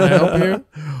 Can I help you?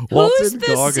 Walton Who's the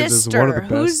Goggins is sister? one of the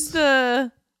best. Who's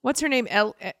the what's her name?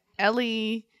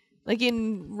 Ellie, like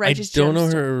in I Righteous don't know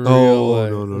Gemstones. her real. Oh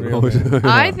real no. name.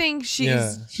 I think she's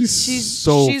Yeah. She's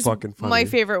so she's fucking funny. my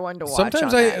favorite one to watch.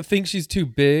 Sometimes on I that. think she's too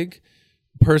big,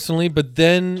 personally, but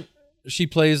then she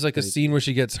plays like a scene where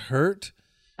she gets hurt,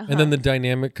 and then the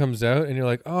dynamic comes out, and you're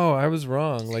like, oh, I was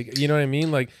wrong. Like, you know what I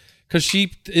mean? Like, because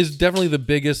she is definitely the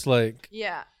biggest like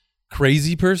Yeah.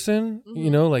 crazy person. You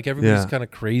know, like everybody's Yeah. kind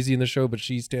of crazy in the show, but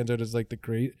she stands out as like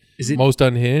the Is it most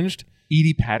unhinged.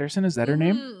 Edie Patterson? Is that her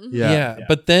name? Yeah.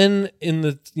 But then in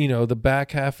the the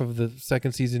back half of the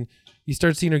second season, you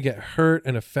start seeing her get hurt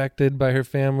and affected by her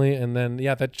family, and then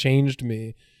that changed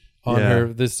me on Yeah.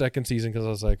 her this second season because I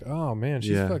was like, oh man,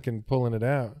 she's Yeah. fucking pulling it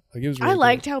out. Like it was. Really I good.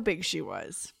 liked how big she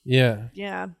was. Yeah.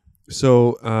 Yeah.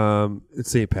 So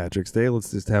it's St. Patrick's Day.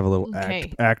 Let's just have a little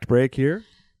Okay. act break here.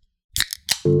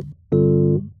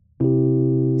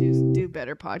 Do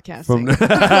better From podcasting.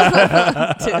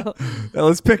 Now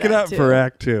let's pick it That up too. for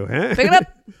Act 2. Huh? Pick it up.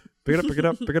 Pick it up. Pick it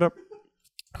up. Pick it up.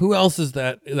 Who else is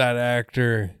that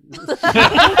actor?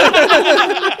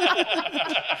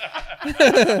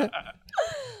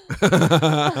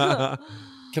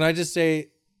 Can I just say,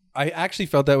 I actually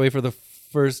felt that way for the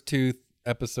first 2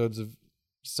 episodes of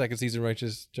second season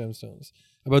Righteous Gemstones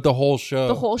about the whole show.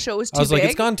 The whole show was too I was big. like,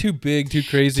 it's gone too big, too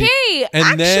crazy. Okay,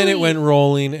 And then it actually, went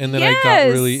rolling, and then I got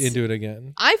yes. really into it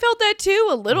again. I felt that too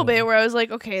a little bit, where I was like,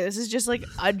 okay, this is just like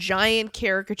a giant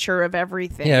caricature of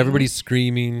everything. Yeah, everybody's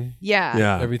screaming. Yeah.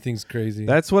 Yeah. Everything's crazy.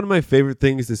 That's one of my favorite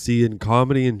things to see in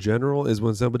comedy in general is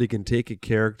when somebody can take a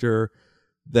character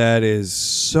that is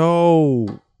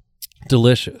so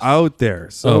delicious. out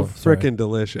there, so Oh, sorry. freaking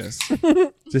delicious.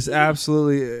 Just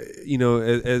absolutely,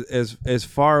 as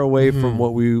far away from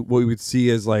what we would see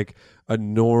as like a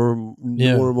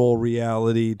normal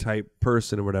reality type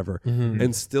person or whatever,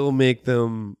 and still make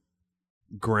them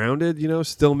grounded.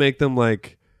 Still make them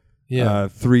like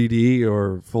 3D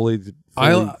or fully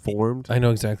formed. I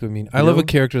know exactly what you mean. I You love know? a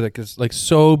character that is like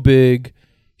so big,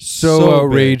 so So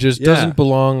outrageous, big. Yeah. doesn't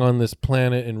belong on this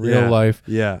planet in real Yeah. life.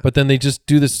 Yeah. But then they just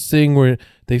do this thing where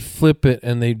they flip it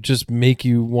and they just make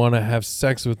you want to have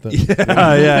sex with them.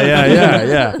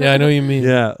 yeah. Yeah, I know what you mean.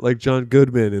 Yeah, like John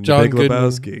Goodman in John The Big Goodman.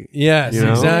 Lebowski. Yes, You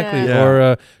know? exactly. Yeah.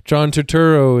 Or John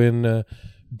Turturro in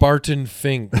Barton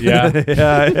Fink. Yeah.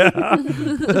 yeah.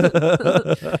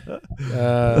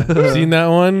 Seen that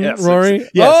one, Yes, Rory?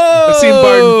 yes. I've seen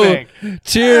Barton Fink.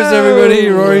 Cheers, everybody.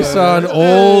 Rory saw an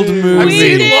old movie. We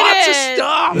did Lots of it.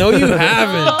 stuff. No, you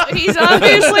haven't. Well, he's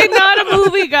obviously not a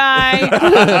movie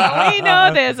guy. We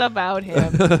know this about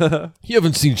him. You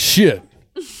haven't seen shit.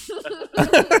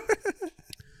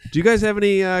 Do you guys have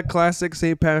any classic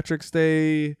St. Patrick's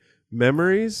Day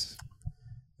memories?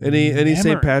 Any St.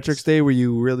 Memories. Patrick's Day where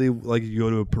you really like you go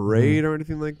to a parade or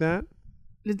anything like that?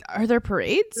 Are there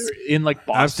parades? In like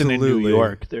Boston and New Absolutely.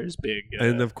 York, there's big.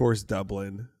 And of course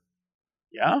Dublin.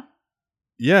 Yeah.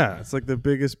 Yeah, it's like the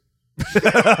biggest.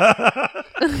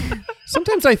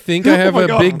 Sometimes I think I have Oh my a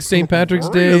God. big St. Patrick's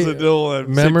Rory Day doesn't know that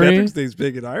memory. St. Patrick's Day's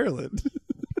big in Ireland.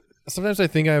 Sometimes I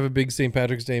think I have a big St.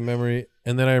 Patrick's Day memory,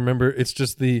 and then I remember it's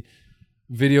just the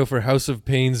video for House of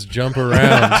Pain's Jump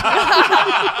Around.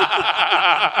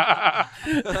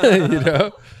 You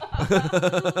know?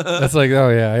 That's like, oh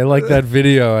yeah, I like that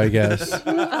video, I guess.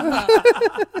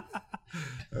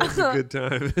 That's a good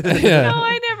time. Yeah. No,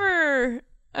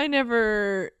 I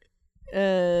never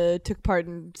took part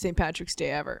in St. Patrick's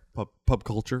Day ever. Pub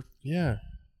culture. Yeah.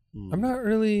 I'm not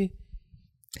really.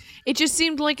 It just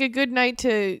seemed like a good night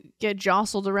to get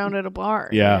jostled around at a bar.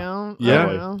 Yeah. You know? Yeah. I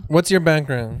don't know. What's your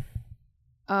background?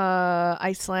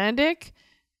 Icelandic.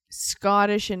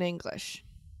 Scottish, and English.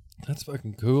 That's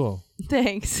fucking cool.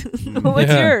 Thanks.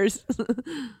 What's Yeah. yours?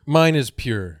 Mine is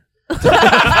pure.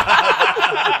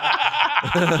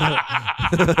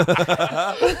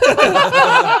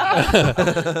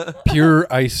 Pure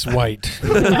ice white.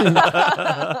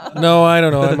 No, I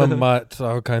don't know. I'm a mutt.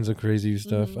 All kinds of crazy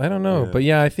stuff. I don't know. Yeah. But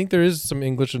yeah, I think there is some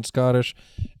English and Scottish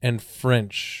and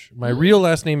French. My real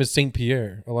last name is Saint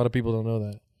Pierre. A lot of people don't know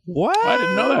that. What? I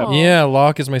didn't know that. Oh. Yeah,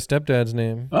 Locke is my stepdad's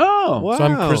name. Oh. Wow. So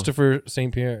I'm Christopher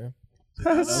Saint Pierre.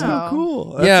 That's so Wow.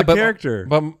 cool. That's Yeah, a but- character.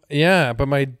 But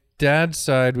my dad's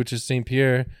side, which is Saint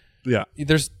Pierre, yeah.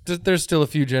 there's still a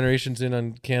few generations in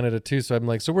on Canada too. So I'm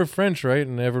like, so we're French, right?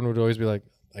 And everyone would always be like,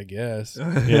 I guess.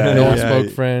 Yeah. No one yeah,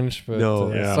 spoke French, but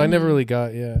No, yeah. so I never really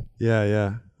got Yeah,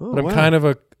 yeah. Oh, But I'm kind of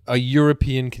a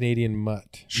European Canadian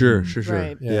mutt. Sure.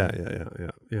 Right. Yeah.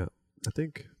 I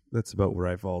think that's about where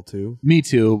I fall too. Me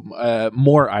too.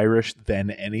 More Irish than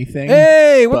anything.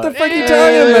 Hey, what the But- fuck are you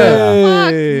talking about?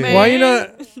 Fuck, Hey. man. Why you not?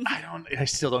 I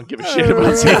still don't give a shit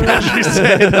about St. Patrick's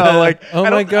Day. though. Like, Oh I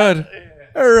my don't- god.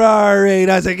 Rory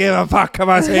doesn't give a fuck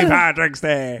about St. Patrick's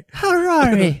Day.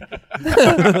 Rory.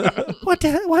 what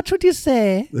would you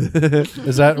say?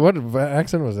 Is that what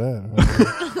accent was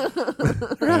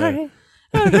that? Rory.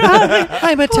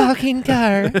 I'm a talking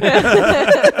car.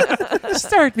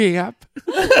 Start me up.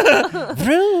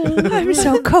 Vroom. I'm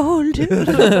so cold.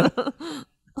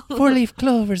 4-leaf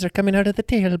clovers are coming out of the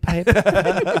tailpipe.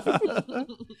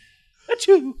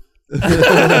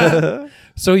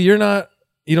 So you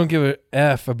don't give a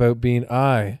F about being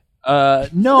I.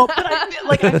 No, but I feel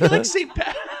like St.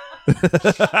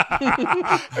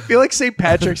 I feel like St.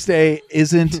 Patrick's Day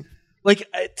isn't like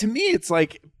to me. It's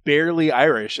like barely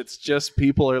Irish. It's just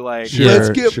people are like, Sure, let's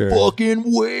get sure. fucking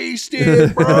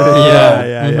wasted, bro.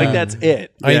 Yeah, like yeah. that's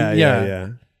it. Yeah.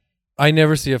 I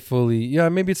never see a fully. Yeah,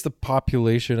 maybe it's the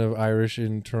population of Irish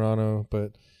in Toronto,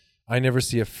 but I never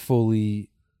see a fully.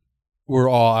 We're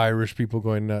all Irish people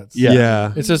going nuts.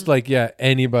 Yeah. It's just like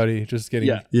anybody just getting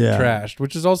Yeah. Yeah. trashed,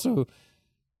 which is also,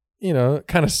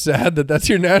 kind of sad that that's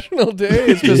your national day.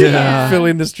 It's just Yeah.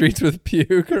 filling the streets with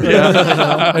puke,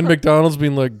 Yeah. and McDonald's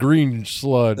being like green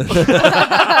sludge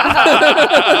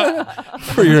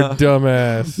for your dumb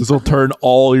ass. This will turn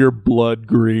all your blood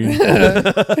green.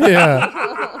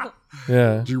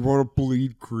 Yeah. Do you want to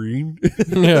bleed green?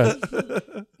 Yeah.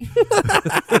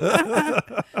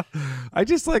 I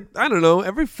just I don't know.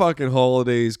 Every fucking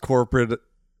holiday's corporate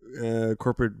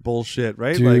bullshit,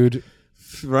 right? Dude, Like,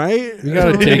 right? we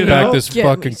gotta take You back know? this Get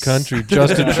fucking me country.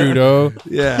 Justin Trudeau.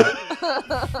 Yeah.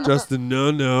 Justin,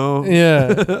 no.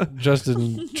 Yeah.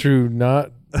 Justin True,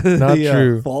 not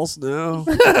true. False, no.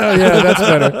 Yeah, that's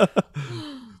better.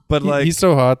 But He's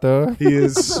so hot though. he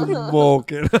is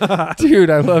smoking. Dude,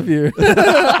 I love you.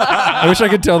 I wish I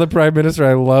could tell the Prime Minister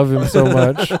I love him so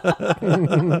much.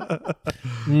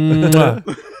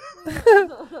 Mwah.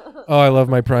 Oh, I love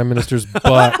my Prime Minister's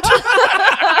butt.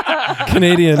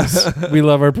 Canadians, we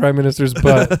love our Prime Minister's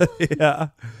butt. Yeah.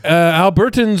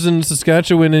 Albertans and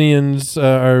Saskatchewanians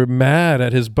are mad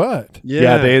at his butt.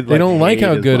 Yeah. They don't like hate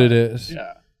how his good butt. it is.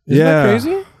 Yeah. Isn't that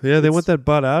crazy? Yeah, they want that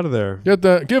butt out of there.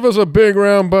 Give us a big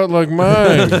round butt like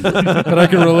mine that I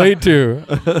can relate to.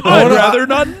 I'd rather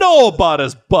not know about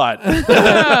his butt.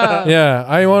 Yeah,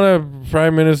 I want a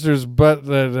Prime Minister's butt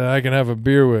that I can have a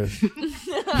beer with.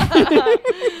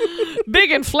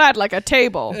 Big and flat like a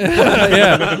table.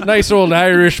 Yeah, nice old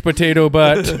Irish potato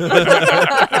butt.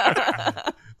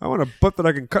 I want a butt that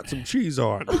I can cut some cheese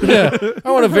on. Yeah,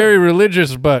 I want a very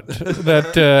religious butt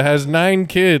that has 9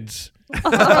 kids.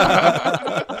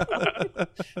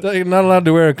 Like, not allowed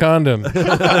to wear a condom.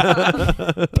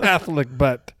 Catholic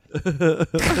butt.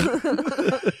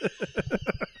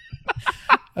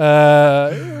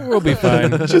 We'll be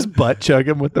fine. Just butt chug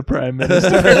him with the Prime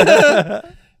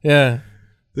Minister. Yeah.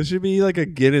 This should be like a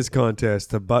Guinness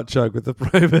contest, a butt chug with the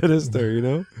Prime Minister, you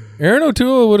know? Aaron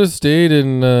O'Toole would have stayed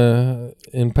in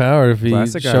power if he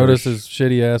Classic showed Irish. us his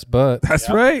shitty ass butt. That's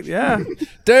right, yeah.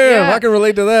 Damn, Yeah. I can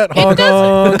relate to that. Honk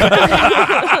honk.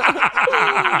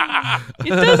 It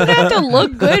doesn't have to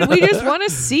look good. We just want to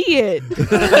see it. You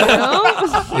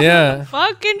know? Yeah,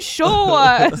 Fucking show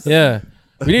us. yeah.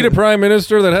 We need a prime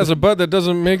minister that has a butt that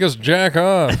doesn't make us jack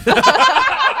off.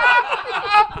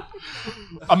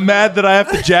 I'm mad that I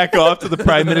have to jack off to the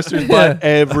Prime Minister's butt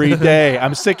every day.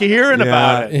 I'm sick of hearing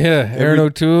about it. Yeah, Aaron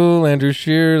O'Toole, Andrew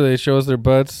Scheer, they show us their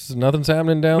butts. Nothing's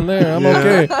happening down there. I'm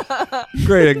okay.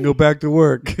 Great, I can go back to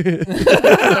work.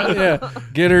 Yeah,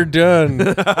 get her done.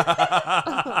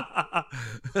 I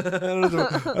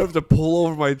don't have to pull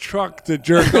over my truck to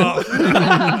jerk off.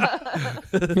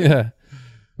 Yeah.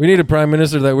 We need a prime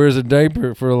minister that wears a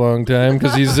diaper for a long time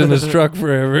because he's in his truck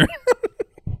forever.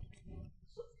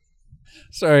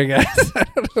 Sorry, guys. I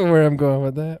don't know where I'm going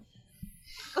with that.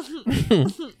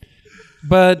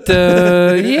 But,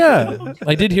 yeah.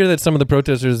 I did hear that some of the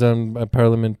protesters on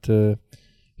Parliament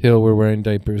Hill were wearing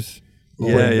diapers.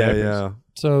 Yeah.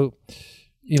 So,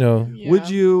 you know, Would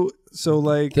you? So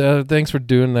like, thanks for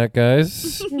doing that,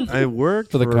 guys. I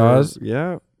worked For the cause?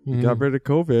 Yeah, Mhm. got rid of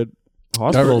COVID.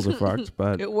 Hospitals are fucked,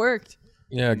 but It worked.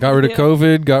 Yeah, got rid of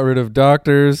COVID, got rid of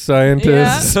doctors,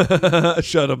 scientists.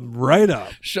 shut them right up.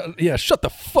 Shut the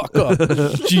fuck up,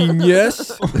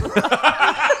 genius.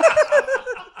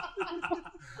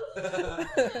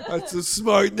 That's so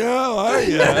smart now, aren't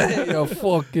you? You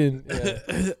fucking. Yeah.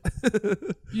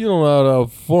 You don't know how to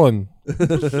have fun.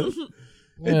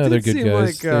 Yeah, they're did good seem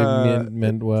guys. like, They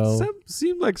meant well.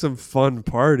 Seemed like some fun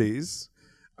parties.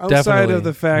 Outside Definitely. of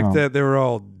the fact that they were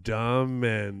all dumb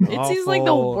and It seems like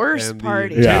the awful worst and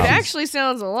party. Yeah. It actually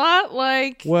sounds a lot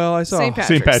like Well, I saw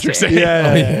St. Patrick's Day.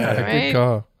 Yeah, Oh, yeah, yeah, yeah. Right? good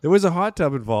call. There was a hot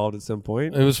tub involved at some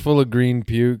point. It was full of green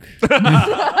puke.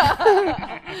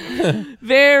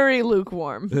 Very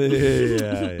lukewarm.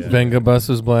 yeah. Venga bus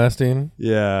was blasting.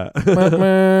 Yeah.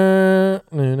 The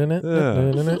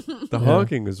The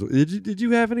honking was. Did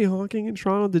you have any honking in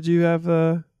Toronto? Did you have?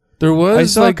 There was I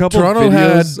saw a like couple Toronto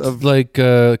had videos of-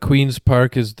 like Queen's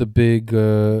Park is the big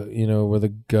where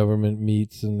the government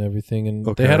meets and everything, and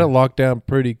Okay. they had it locked down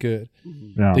pretty good.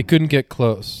 Yeah. They couldn't get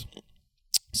close,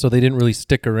 so they didn't really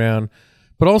stick around.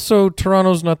 But also,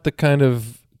 Toronto's not the kind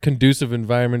of conducive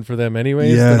environment for them,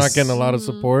 anyways. They're not Yes. getting a lot of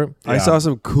support. I saw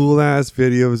some cool ass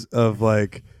videos of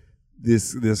like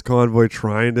this convoy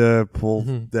trying to pull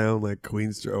down like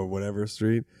Queen Street or whatever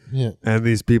street, Yeah, and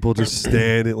these people just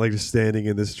standing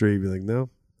in the street, be like, no,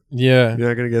 yeah, you're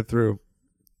not gonna get through.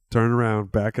 Turn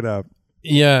around, back it up.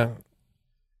 yeah.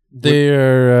 They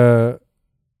are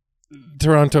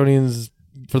Torontonians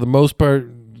for the most part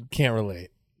can't relate.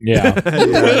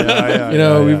 Yeah. You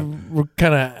know,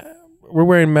 we're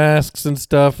wearing masks and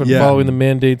stuff and Yeah. following the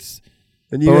mandates,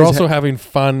 And but you we're guys also having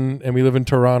fun, and we live in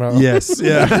Toronto. yes,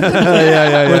 yeah,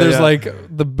 yeah, Where there's like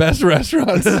the best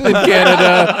restaurants in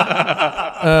Canada.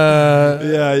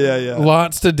 yeah.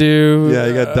 Lots to do. Yeah,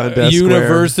 you got Dundas Square.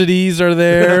 Universities are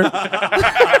there.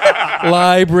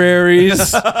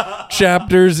 Libraries.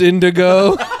 Chapters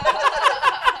Indigo.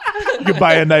 You could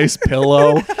buy a nice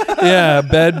pillow. Yeah,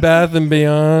 Bed Bath and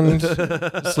Beyond.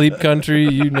 Sleep Country,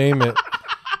 you name it.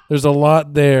 There's a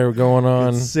lot there going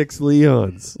on. 6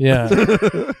 Leons. Yeah.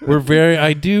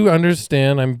 I do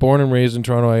understand. I'm born and raised in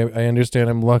Toronto. I understand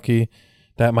I'm lucky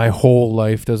that my whole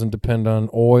life doesn't depend on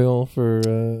oil for,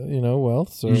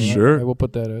 wealth. So Sure. I will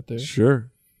put that out there. Sure.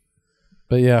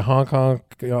 But yeah, honk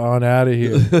on out of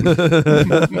here.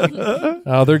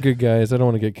 Oh, they're good guys. I don't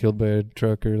want to get killed by a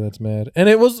trucker. That's mad. And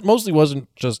it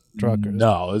wasn't just truckers.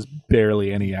 No, it was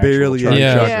barely any actual Barely truck. any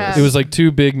Yeah. truckers. Yeah. It was like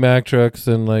 2 big Mack trucks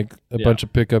and like a Yeah. bunch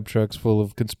of pickup trucks full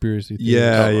of conspiracy theories.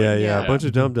 Yeah, Totally. a bunch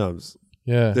of dum dums.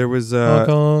 Yeah. There was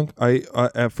Honk,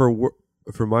 honk.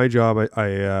 for my job,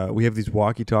 we have these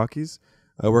walkie talkies.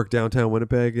 I work downtown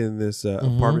Winnipeg in this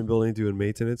apartment building doing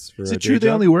maintenance. For Is a it true day they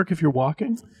job. only work if you're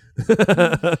walking?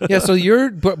 Yeah, so your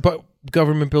but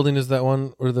government building is that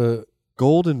one or the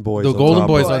Golden Boys? the on Golden top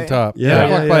Boys of it. on top? Yeah, I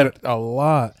walked yeah, by yeah. it a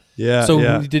lot. Yeah. So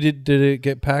yeah. did it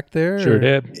get packed there? Sure or-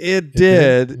 did. It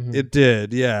did. Mhm. It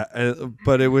did. Yeah.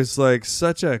 But it was like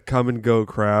such a come and go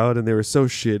crowd, and they were so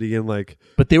shitty and like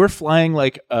But they were flying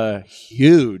like a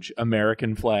huge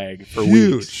American flag for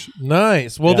weeks. huge.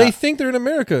 Nice. Well, Yeah. they think they're in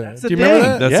America. That's Do the you remember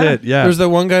thing. that? That's Yeah. it. Yeah. There's that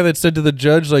one guy that said to the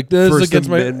judge, like, this is First against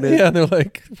Amendment. my... Yeah, they're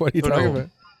like, what are you Oh, talking no. about?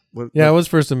 What- Yeah, it what- was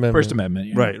First Amendment. First Amendment.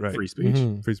 Yeah. Right. Free speech.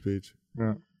 Mhm. free speech.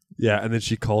 Yeah. Yeah, and then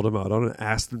she called him out on it,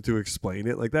 asked him to explain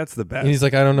it. Like that's the best. And he's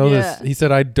like, I don't know Yeah. this. He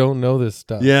said, I don't know this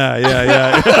stuff. yeah.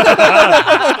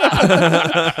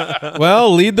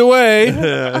 Well, lead the way.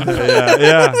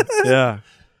 yeah.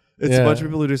 It's Yeah. a bunch of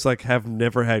people who just like have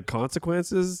never had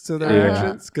consequences to their Yeah.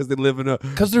 actions because they live in a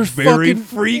Because they're very fucking...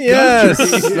 free Yes,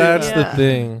 country. that's the Yeah.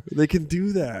 thing. They can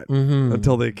do that Mhm.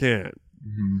 until they can't.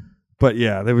 Mm-hmm. But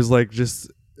yeah, there was like just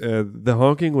the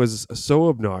honking was so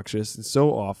obnoxious and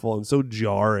so awful and so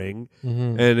jarring.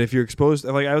 Mhm. And if you're exposed,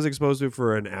 like I was exposed to it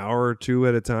for an hour or two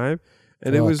at a time,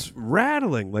 and it Fuck. was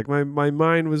rattling. Like my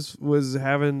mind was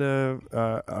having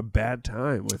a bad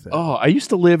time with it. Oh, I used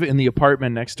to live in the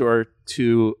apartment next door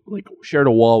to, like, shared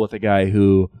a wall with a guy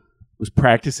who was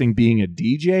practicing being a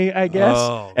DJ, I guess,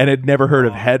 Oh. and had never heard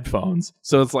of headphones.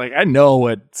 So it's like, I know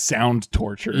what sound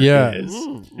torture Yeah. is.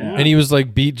 Mm. Yeah. And he was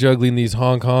like beat juggling these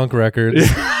honk honk records.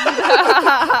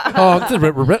 honk,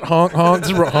 honk, honk, honk,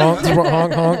 honk, honk,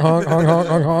 honk, honk,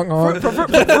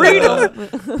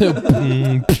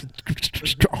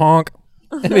 honk, honk.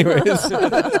 Anyways,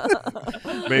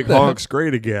 Make honks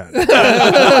great again.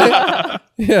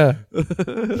 yeah,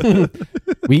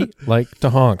 we like to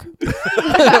honk.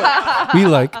 we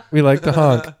like to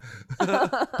honk.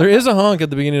 There is a honk at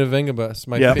the beginning of Vengabus,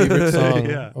 my favorite song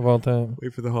of all time.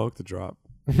 Wait for the honk to drop.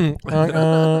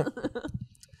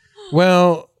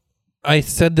 Well, I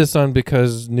said this on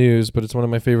Because News, but it's one of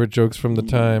my favorite jokes from the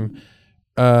time.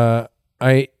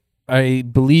 I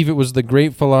believe it was the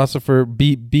great philosopher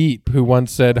Beep Beep who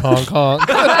once said honk honk.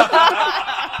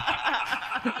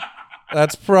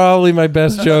 That's probably my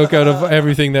best joke out of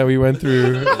everything that we went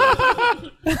through.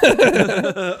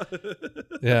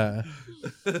 Yeah.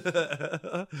 You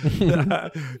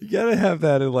gotta have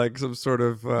that in like some sort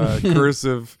of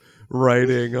cursive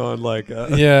writing on like a,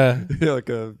 Yeah. like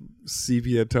a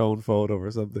sepia tone photo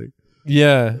or something.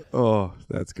 Yeah. Oh,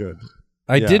 that's good.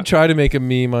 I did try to make a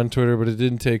meme on Twitter, but it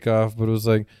didn't take off. But it was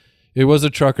like, it was a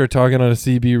trucker talking on a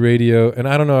CB radio. And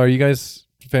I don't know, are you guys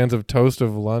fans of Toast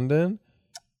of London?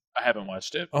 I haven't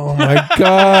watched it. Oh my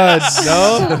God.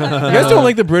 No? You guys don't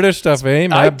like the British stuff, eh?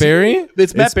 Matt Berry?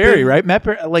 It's Matt Berry, right? Matt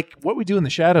Berry, like What We Do in the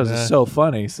Shadows is so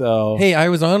funny. So Hey, I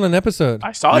was on an episode.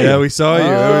 I saw Yeah, you. we saw you.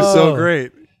 It was so Oh.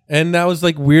 great. And that was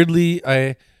like weirdly,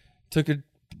 I took a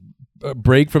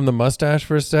break from the mustache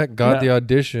for a sec, got the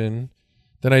audition.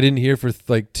 Then I didn't hear for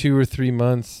like 2 or 3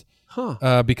 months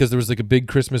because there was like a big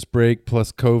Christmas break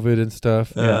plus COVID and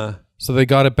stuff. So they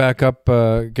got it back up,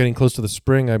 getting close to the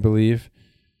spring, I believe.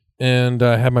 And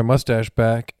I had my mustache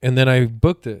back. And then I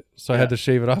booked it. So I had to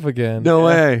shave it off again. No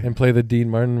way. And play the Dean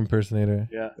Martin impersonator.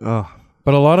 Yeah. Oh,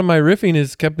 But a lot of my riffing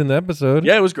is kept in the episode.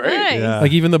 Yeah, it was great. Nice. yeah.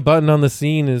 Like even the button on the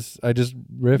scene is, I just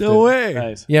riffed No it. way.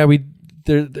 Nice. Yeah,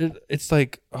 it's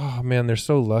like, oh man, they're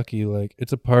so lucky. Like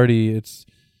it's a party. It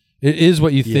is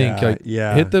what you think. Like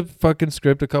hit the fucking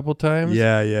script a couple times.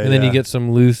 Yeah. And then you get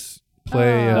some loose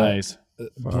play, Nice.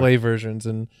 play versions.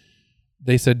 And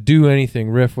they said, do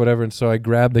anything, riff, whatever. And so I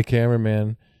grabbed the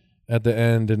cameraman at the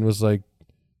end and was like,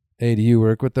 hey, do you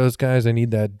work with those guys? I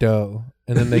need that dough.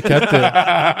 And then they kept it.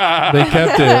 I'm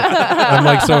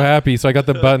like so happy. So I got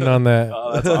the button on that.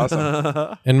 Oh, that's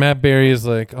awesome. And Matt Berry is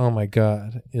like, oh my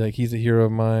God. Like he's a hero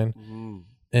of mine.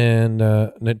 And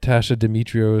Natasha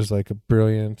Demetrio is like a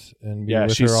brilliant. And we were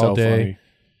with she's her all so day.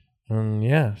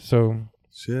 funny. So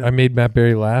Shit. I made Matt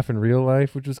Berry laugh in real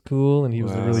life, which was cool. And he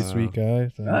was a really Wow. sweet guy.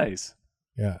 So, Nice.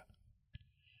 yeah.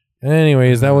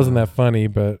 Anyways, that wasn't that funny,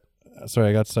 but sorry,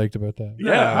 I got psyched about that.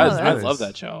 Yeah, that's I nice. love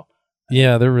that show.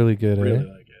 Yeah, they're really good. Really eh?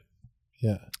 like it.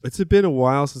 Yeah. It's been a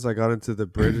while since I got into the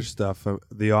British stuff.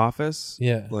 The Office,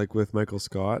 Yeah. like with Michael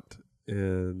Scott,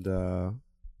 and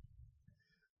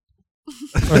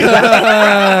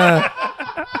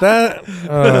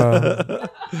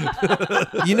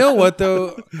You know what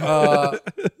though?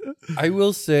 I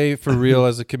will say for real,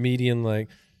 as a comedian, like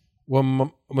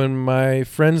when my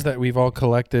friends that we've all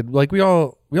collected, like we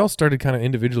all started kind of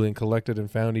individually and collected and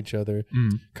found each other,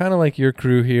 kind of like your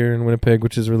crew here in Winnipeg,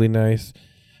 which is really nice.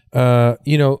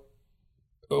 You know,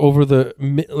 over the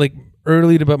like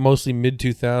early to but mostly mid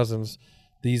 2000s,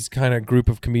 these kind of group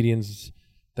of comedians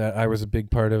that I was a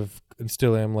big part of and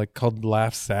still am, like called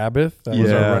Laugh Sabbath. That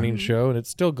was our running show, and it's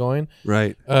still going.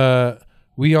 right.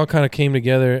 We all kind of came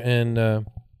together, and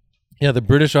the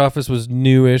British Office was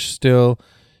newish still,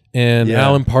 and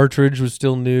Alan Partridge was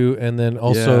still new, and then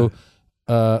also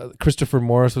Christopher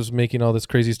Morris was making all this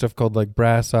crazy stuff called like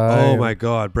Brass Eye. Oh my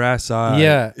God, Brass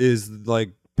Eye. is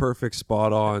like perfect,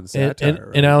 spot on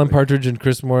satire. And Alan Partridge and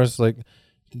Chris Morris, like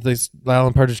this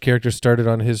Alan Partridge character started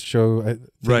on his show, I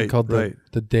think, called the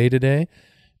Day to Day,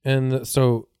 and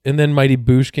then Mighty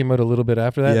Boosh came out a little bit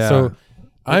after that. Yeah. So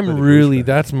I'm really,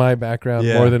 that's my background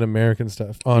more than American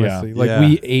stuff, honestly.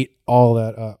 We ate all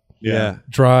that up. Yeah.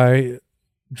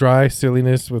 Dry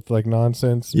silliness with like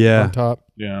nonsense on top.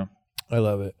 Yeah. I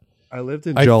love it. I lived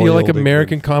in. I Jolly feel like Old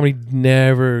American England. comedy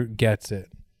never gets it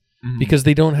because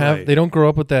they don't have, they don't grow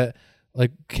up with that.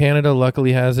 Like Canada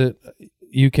luckily has it,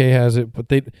 UK has it, but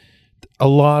a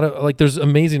lot of like there's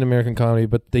amazing American comedy,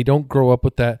 but they don't grow up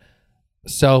with that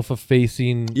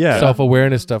self-effacing,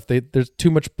 self-awareness stuff. There's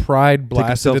too much pride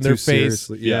blasted in their face.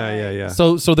 Seriously. Yeah.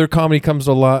 So their comedy comes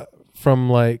a lot from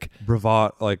like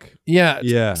bravado, like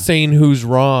saying who's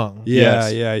wrong. yeah.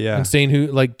 And saying who,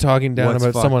 like talking down What's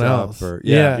about fucked someone up else. or-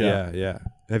 yeah.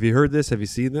 Have you heard this? Have you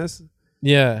seen this?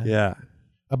 Yeah. Yeah.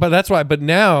 But that's why. But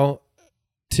now,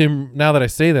 now that I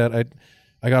say that,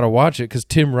 I gotta watch it because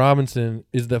Tim Robinson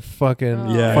is the fucking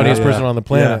funniest person on the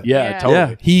planet. Yeah, totally.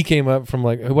 Yeah. He came up from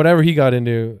like whatever he got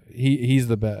into. He's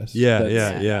the best. Yeah.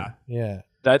 Yeah.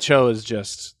 That show is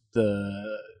just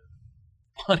the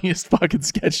funniest fucking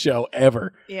sketch show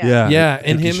ever. Yeah,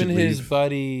 and think you him and should his leave.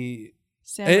 buddy,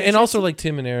 Sam and also Richardson? like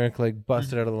Tim and Eric, like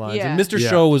busted out of the lines. Yeah. And Mr. Yeah.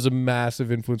 Show was a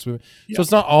massive influence with. Yeah. So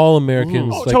it's not all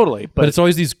Americans, Oh, like, totally. but it's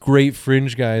always these great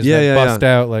fringe guys Yeah, that yeah, bust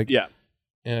out. Like, yeah.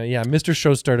 yeah, Mr.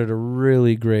 Show started a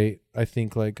really great, I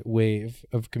think, like wave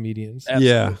of comedians.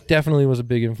 Yeah. Definitely was a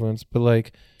big influence. But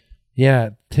like, yeah,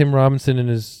 Tim Robinson and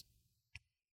his,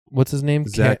 what's his name?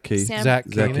 Zach Ca- Case. Sam- Zach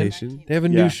Zach Kagan. Cation. They have a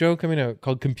Yeah. new show coming out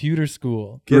called Computer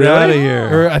School. Get Really? out of here.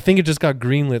 Or I think it just got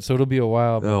greenlit, so it'll be a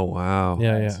while. but- Oh wow.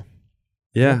 yeah.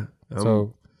 Yeah.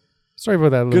 So sorry about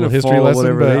that I'm little gonna history follow lesson,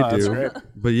 whatever but they that's do. great.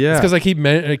 But yeah. it's because I keep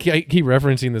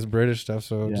referencing this British stuff,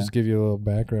 so Yeah. just give you a little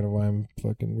background of why I'm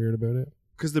fucking weird about it.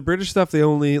 Because the British stuff, they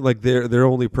only like their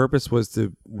only purpose was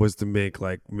to make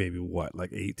like maybe what,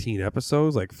 like 18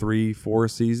 episodes, like 3-4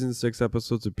 seasons, 6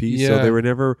 episodes a piece. So Yeah. they were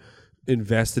never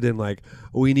invested in like,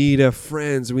 we need a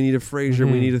Friends, we need a Frasier,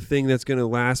 we Mhm. need a thing that's gonna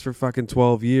last for fucking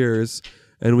 12 years,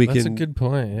 and we That's can a good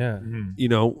point. Yeah. you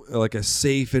know, like a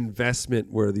safe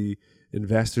investment where the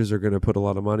investors are gonna put a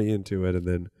lot of money into it, and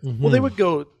then Well, they would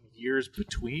go years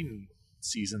between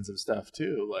seasons of stuff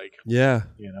too. Like, yeah,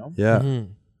 you know? yeah, Mhm.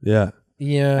 yeah.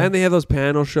 Yeah. And they have those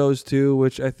panel shows too,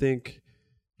 which I think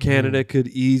Canada could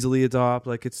easily adopt.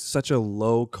 Like it's such a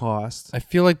low cost. I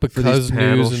feel like these because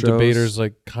panel news and shows. debaters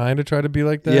like kind of try to be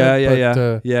like that.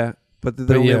 but, yeah. But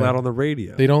they're only yeah. allowed on the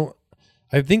radio. They don't.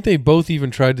 I think they both even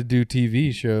tried to do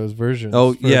TV shows versions.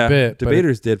 Oh for yeah, a bit, but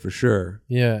debaters did for sure.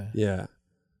 yeah, Yeah,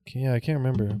 I can't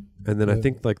remember. and then I Yeah.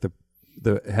 think like the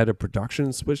head of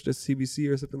production switched to CBC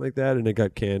or something like that, and it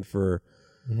got canned for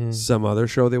Mhm. some other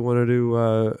show they wanted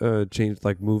to change,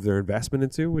 like move their investment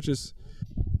into, which is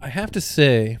I have to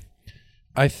say,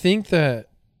 I think that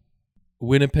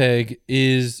Winnipeg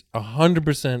is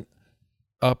 100%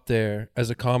 up there as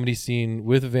a comedy scene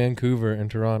with Vancouver and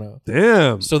Toronto.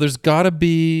 damn. So there's got to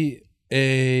be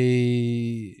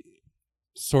a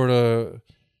sort of,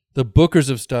 the bookers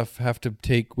of stuff have to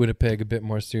take Winnipeg a bit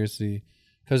more seriously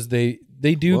because they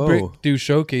do Whoa. do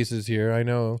showcases here. I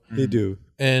know, They do.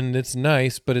 and it's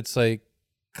nice, but it's like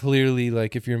clearly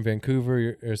like if you're in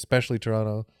Vancouver, or especially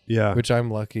Toronto, Yeah. which I'm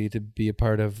lucky to be a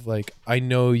part of. Like I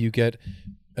know you get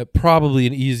probably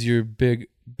an easier,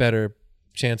 better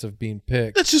chance of being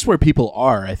picked. That's just where people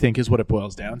are, I think, is what it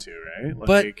boils down to, right? But-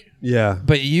 Like, Yeah.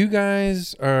 But you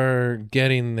guys are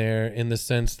getting there in the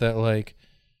sense that like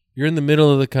you're in the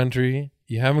middle of the country.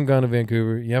 You haven't gone to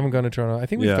Vancouver. You haven't gone to Toronto. I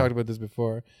think we've Yeah. talked about this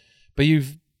before, but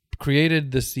you've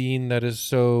created the scene that is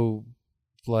so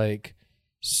like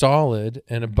solid,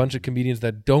 and a bunch of comedians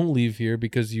that don't leave here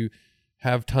because you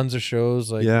have tons of shows,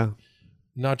 like yeah.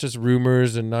 not just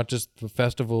Rumors and not just the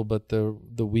festival, but the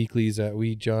weeklies at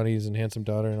Wee Johnny's and Handsome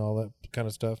Daughter and all that kind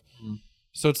of stuff.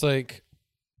 So it's like,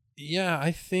 yeah,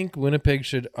 I think Winnipeg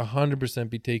should 100%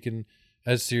 be taken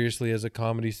as seriously as a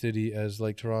comedy city as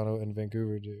like Toronto and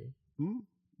Vancouver do.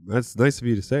 That's nice of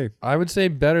you to say. I would say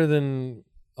better than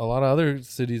a lot of other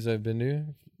cities I've been to.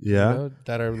 Yeah. You know,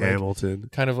 that are like Hamilton.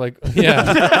 kind of like,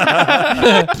 yeah.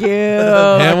 Fuck you.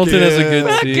 Hamilton has a good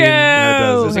Fuck scene. you.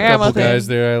 There's a couple Hamilton. guys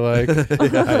there I like.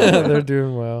 They're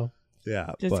doing well.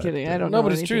 Yeah. Just but- kidding. I don't No, know.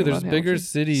 but it's true. anything There's about bigger Hamilton.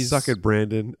 cities. Suck it,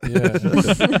 Brandon. Yeah.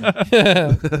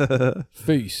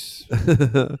 Face.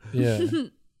 Yeah.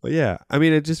 But yeah, I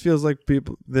mean, it just feels like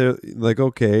people, they're like,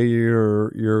 okay,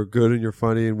 you're good and you're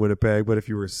funny in Winnipeg, but if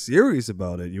you were serious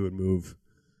about it, you would move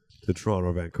to Toronto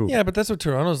or Vancouver. Yeah, but that's what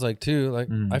Toronto's like too. Like,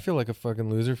 I feel like a fucking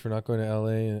loser for not going to LA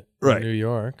and Right. New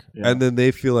York. yeah. And then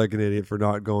they feel like an idiot for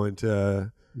not going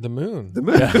to The moon. the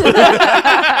moon.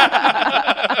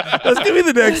 That's gonna be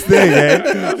the next thing,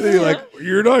 eh? You're like,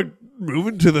 you're not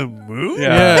moving to the moon?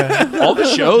 Yeah. all the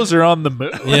shows are on the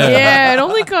moon. Yeah. Yeah, it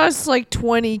only costs like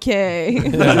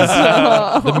 $20K.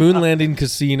 The moon landing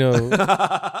casino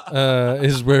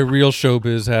is where real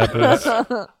showbiz happens.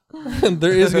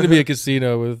 There is going to be a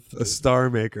casino with, A star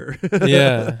maker.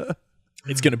 yeah.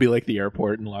 It's going to be like the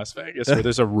airport in Las Vegas where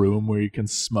there's a room where you can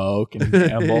smoke and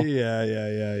gamble.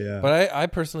 yeah. But I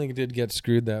personally did get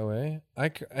screwed that way. I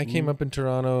came up in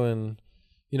Toronto and,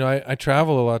 you know, I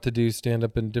travel a lot to do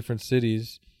stand-up in different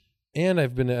cities. And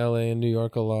I've been to LA and New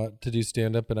York a lot to do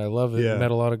stand-up, and I love it. Yeah.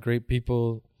 Met a lot of great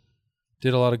people,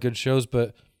 did a lot of good shows.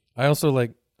 But I also,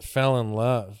 like, fell in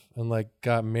love and, like,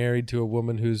 got married to a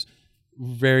woman who's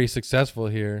very successful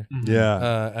here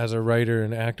Yeah. as a writer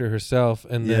and actor herself,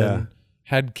 and then Yeah.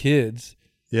 had kids.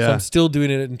 So Yeah. I'm still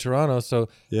doing it in Toronto. So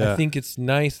Yeah. I think it's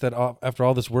nice that after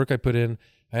all this work I put in,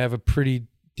 I have a pretty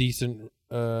decent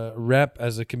rep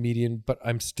as a comedian, but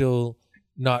I'm still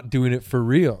not doing it for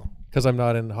real. because I'm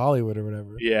not in Hollywood or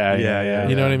whatever. Yeah.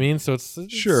 You know what I mean? So it's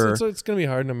Sure. it's gonna be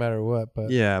hard no matter what. But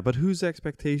Yeah, but whose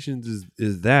expectations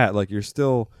is that? Like you're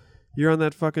on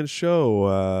that fucking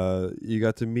show. You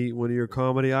got to meet one of your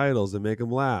comedy idols and make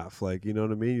them laugh. Like, you know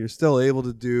what I mean? You're still able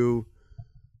to do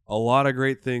a lot of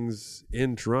great things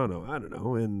in Toronto. I don't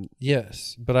know. And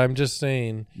yes, but I'm just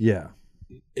saying yeah.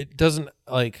 it doesn't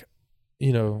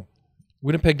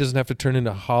Winnipeg doesn't have to turn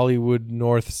into Hollywood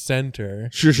North Center.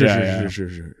 Sure.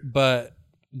 But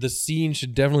the scene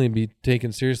should definitely be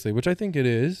taken seriously, which I think it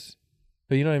is.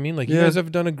 But you know what I mean? Like, you Yeah. guys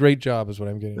have done a great job is what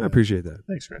I'm getting I at. appreciate that.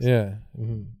 Thanks, Chris. Yeah.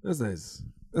 Mhm. That's nice.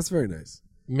 That's very nice.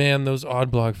 Man, those Odd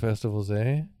Block festivals,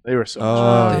 eh? They were so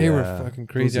Oh, They were yeah. fucking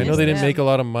crazy. I Those know they are- didn't make a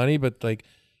lot of money, but like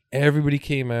everybody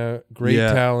came out. Great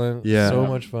Yeah. talent. Yeah. So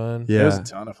much fun. It was a Yeah.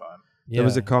 ton of fun. There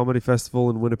was a Yeah. comedy festival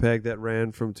in Winnipeg that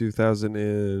ran from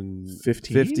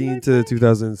 2015 I to think?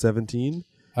 2017.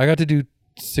 I got to do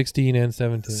 16 and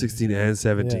 17. 16 and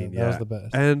 17. That was the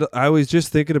best. And I was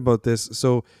just thinking about this.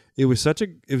 So it was such a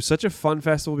fun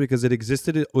festival because it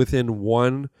existed within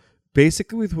one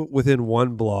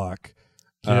block.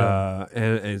 Yeah.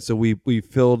 And so we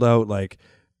filled out like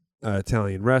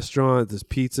Italian restaurant, this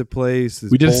pizza place, this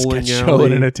We did a bowling sketch show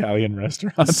alley. in an Italian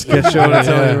restaurant. Sketch show in an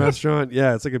Italian Yeah. restaurant.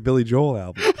 Yeah, it's like a Billy Joel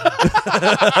album.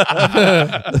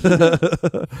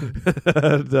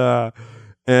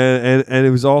 and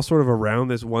it was all sort of around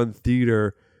this one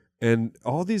theater, and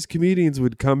all these comedians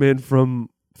would come in from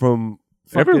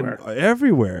fucking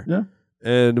everywhere. Yeah.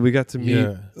 And we got to meet,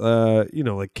 Yeah.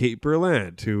 like Kate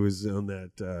Berlant, who was on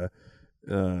that.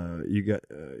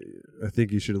 I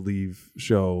think you should leave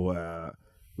show.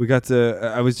 We got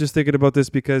to. I was just thinking about this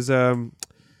because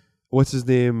what's his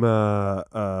name?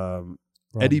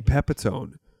 Eddie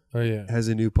Pepitone Oh yeah. has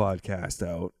a new podcast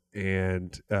out,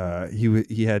 and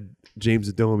he had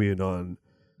James Adomian on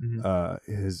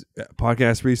his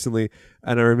podcast recently,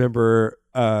 and I remember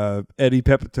Eddie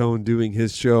Pepitone doing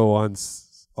his show on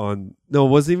no, it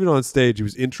wasn't even on stage. He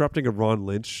was interrupting a Ron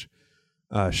Lynch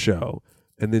show,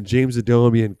 and then James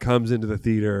Adomian comes into the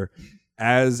theater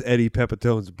as Eddie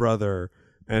Pepitone's brother,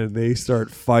 and they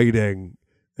start fighting.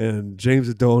 And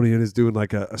James Adomian is doing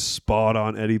like a spot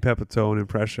on Eddie Pepitone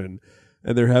impression,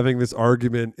 and they're having this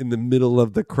argument in the middle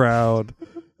of the crowd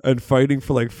and fighting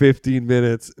for like 15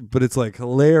 minutes, but it's like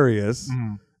hilarious.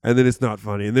 And then it's not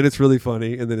funny, and then it's really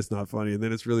funny, and then it's not funny, and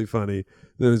then it's really funny.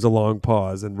 Then there's a long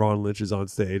pause, and Ron Lynch is on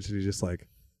stage, and he's just like,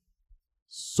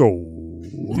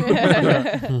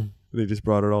 they just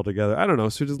brought it all together. I don't know.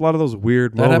 So there's a lot of those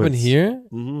weird That moments. happened here?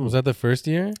 Mhm. Was that the first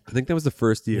year? I think that was the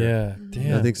first year. Yeah.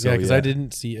 Damn. I think so, Yeah, because yeah. I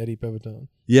didn't see Eddie Pepitone.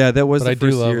 Yeah, that was But the I do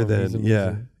first love year him. then. He's Yeah.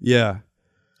 amazing. Yeah.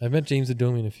 I've met James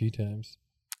Adomian a few times.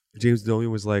 James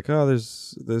Domian was like, "Oh,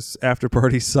 there's this after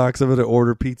party sucks. I'm gonna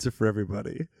order pizza for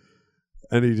everybody,"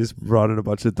 and he just brought in a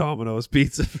bunch of Domino's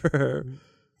pizza for her.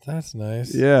 That's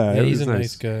nice. Yeah, it he's was a nice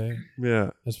nice. guy. Yeah,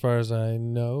 As far as I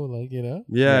know, like,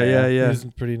 yeah. He's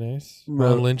pretty nice.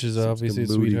 Well, Ron Lynch is Seems obviously a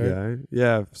like moody sweetheart. guy.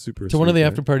 Yeah, super. To one of sweet the guy.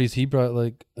 after parties, he brought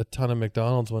like a ton of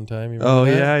McDonald's one time. You Oh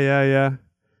remember that? yeah.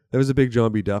 That was a big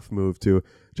John B. Duff move too.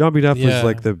 John B. Duff Yeah.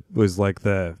 was like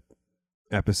the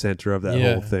epicenter of that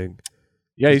Yeah. whole thing.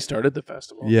 Yeah, he started the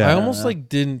festival. Yeah. I almost like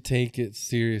didn't take it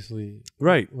seriously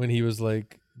Right. when he was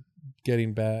like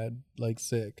getting bad, like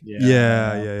sick.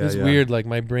 Yeah. It's weird. Like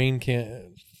my brain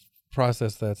can't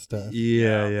process that stuff.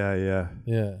 Yeah.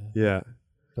 Yeah.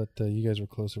 But you guys were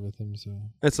closer with him, so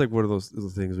It's like one of those little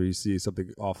things where you see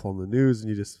something awful in the news and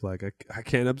you just like, I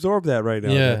can't absorb that right now.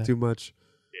 I Yeah. got too much.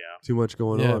 Yeah. Too much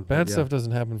going yeah, on. bad But stuff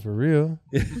doesn't happen for real.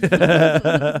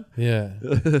 yeah. Yeah.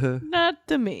 Not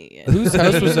to me. Whose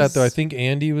house was that though? I think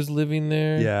Andy was living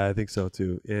there. Yeah, I think so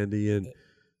too. Andy and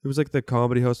it was like the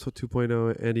Comedy House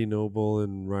 2.0. Andy Noble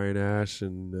and Ryan Ash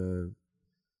and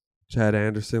Chad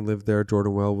Anderson lived there.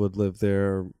 Jordan Wellwood lived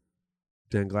there.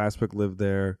 Dan Glasswick lived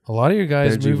there. A lot of your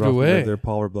guys Benji moved Ruffin away. lived there.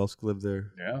 Paul Rablowski lived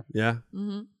there. Yeah. Yeah.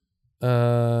 Mm-hmm.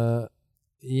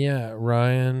 Yeah,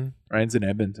 Ryan, Ryan's in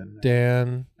Edmonton.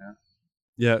 Dan,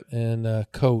 Yeah. and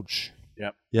Coach.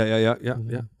 Yeah.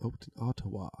 Mhm.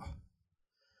 Ottawa.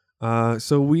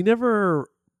 So we never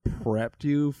prepped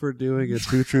you for doing a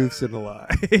Two Truths and a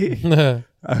Lie.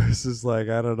 I was just like,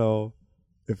 I don't know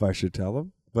if I should tell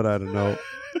him, but I don't know.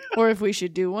 Or if we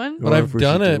should do one. But Or I've if we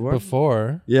done should do it one.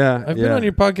 before. Yeah. I've been on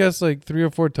your podcast like 3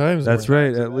 or 4 times. That's now.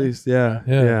 right. At least. Yeah.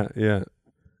 Yeah.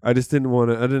 I just didn't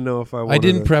want to. I didn't know if I wanted I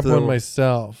didn't to prep one throw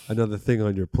myself. Another thing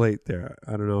on your plate there.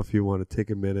 I don't know if you want to take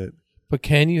a minute. But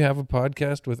can you have a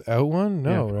podcast without one?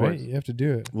 No, of right? course. You have to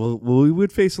do it. Well, we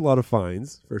would face a lot of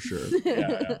fines for sure.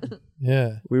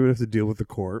 Yeah. We would have to deal with the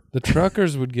court. The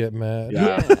truckers would get mad.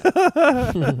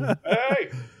 Yeah.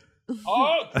 Hey!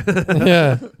 Honk!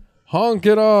 Yeah. Honk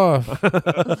it off.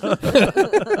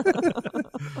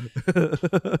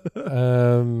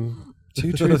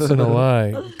 Two truths and a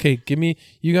lie. Okay,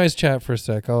 you guys chat for a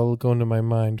sec. I'll go into my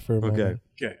mind for a moment.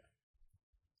 Okay.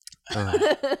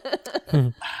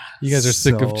 You guys are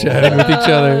sick of So- chatting with each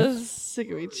other. Sick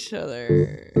of each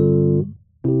other.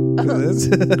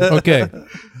 Okay.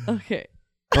 Okay.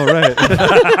 All right.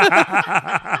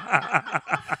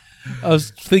 I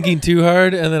was thinking too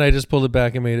hard, and then I just pulled it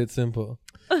back and made it simple.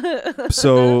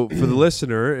 So for the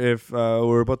listener, if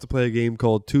we're about to play a game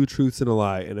called Two Truths and a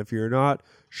Lie, and if you're not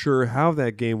sure how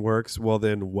that game works, well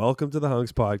then welcome to the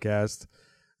Hunks Podcast.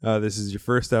 This is your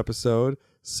first episode.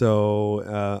 So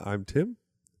I'm Tim.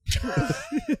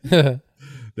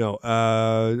 No,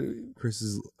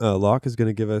 Chris's Locke is going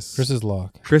to give us. Chris's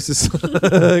lock. Chris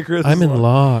I'm in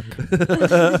lock.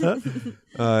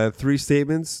 3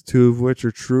 statements, 2 of which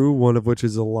are true, 1 of which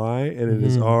is a lie, and it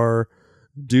is our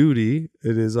duty.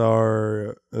 It is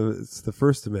our. It's the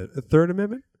First Amendment, Third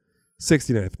Amendment,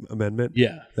 69th Amendment.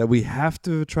 Yeah. That we have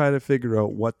to try to figure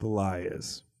out what the lie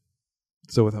is.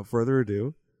 So without further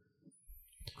ado,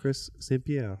 Chris St.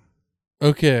 Pierre.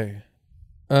 Okay.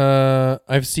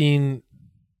 I've seen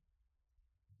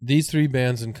these 3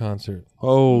 bands in concert.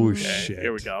 Oh shit!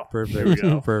 Here we go. Perfect. Here we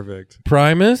go. Perfect.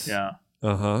 Primus, Yeah.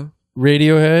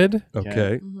 Radiohead,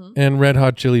 Okay. and Red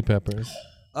Hot Chili Peppers.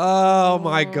 Oh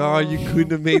my God! You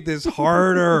couldn't have made this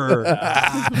harder.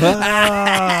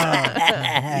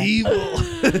 Evil.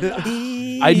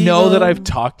 I know that I've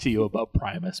talked to you about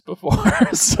Primus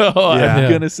before, so Yeah. I'm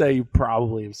gonna say you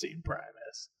probably have seen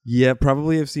Primus. Yeah,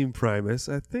 probably have seen Primus.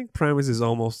 I think Primus is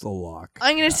almost a lock.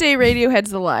 I'm gonna say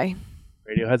Radiohead's the lie.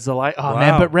 Radiohead's the lie. Oh Wow.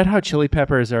 man, but Red Hot Chili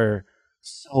Peppers are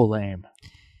so lame.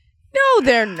 No,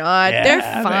 they're not. Yeah, they're they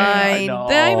are. fine. No.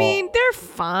 I mean, they're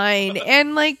fine.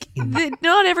 And like,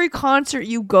 not every concert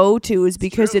you go to is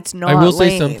because it's not. I will say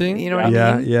lame. something. You know what I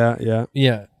Yeah, mean?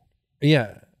 yeah.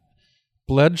 Yeah.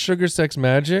 Blood Sugar Sex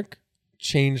Magic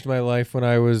changed my life when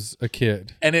I was a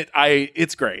kid. And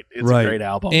it's great. It's Right. a great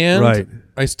album. And Right.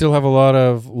 I still have a lot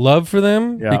of love for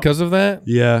them Yeah. because of that.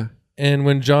 Yeah. And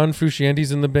when John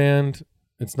Frusciante's in the band,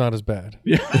 it's not as bad.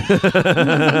 Yeah.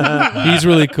 He's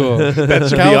really cool. That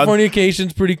should be on-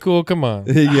 Californication's pretty cool. Come on.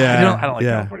 I don't like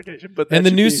yeah. Californication, but that And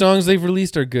the should new be- songs they've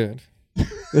released are good.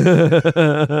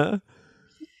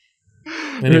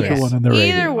 Here's Anyways. the one on the radio.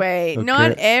 Either way, Okay.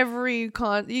 not every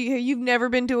you've never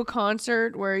been to a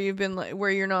concert where you've been like,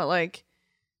 where you're not like,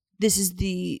 this is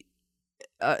the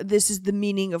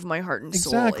meaning of my heart and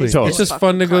soul. Exactly. is Totally. this It's just fucking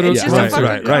fun to go to It's a just a concert.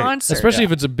 fucking Right. concert. Especially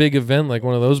if it's a big event like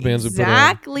one of those bands would put on.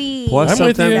 Exactly. Plus, I'm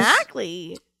with you. sometimes,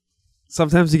 Exactly.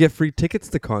 sometimes you get free tickets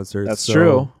to concerts. That's so-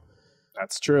 true.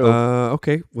 That's true.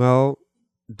 Okay. Well,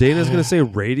 Dana's going to say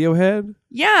Radiohead.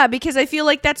 Yeah, because I feel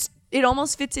like it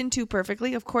almost fits in too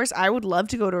perfectly. Of course, I would love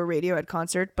to go to a Radiohead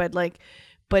concert, but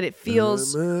it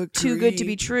feels too good to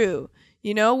be true.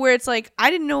 You know, where it's like, I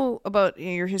didn't know about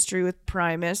your history with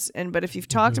Primus, but if you've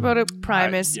talked about a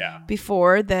Primus yeah.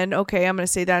 before, then okay, I'm going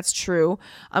to say that's true.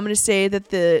 I'm going to say that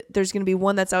there's going to be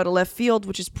one that's out of left field,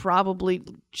 which is probably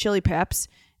Chili Peps,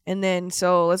 and then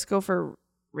so let's go for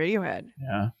Radiohead.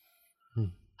 Yeah.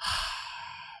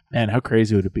 Man, how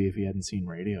crazy would it be if you hadn't seen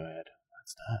Radiohead?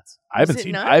 That's nuts. I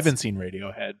haven't seen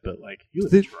Radiohead, but like you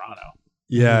live in Toronto.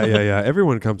 Yeah.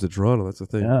 Everyone comes to Toronto. That's the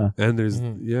thing. Yeah. And there's,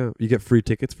 you get free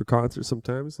tickets for concerts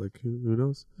sometimes. Like, who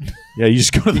knows? Yeah, you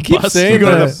just go to the keep bus. saying You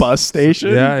go to the that. bus station.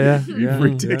 Yeah.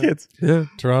 Free tickets. Yeah.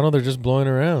 Toronto, they're just blowing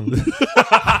around.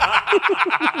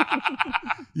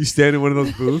 You stand in one of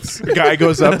those booths. The guy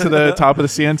goes up to the top of the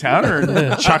CN Towner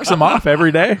and chucks them off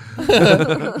every day.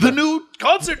 The new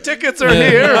concert tickets are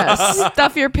here. Yeah,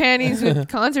 stuff your panties with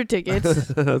concert tickets.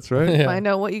 That's right. Yeah. Find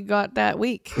out what you got that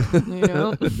week. You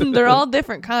know, they're all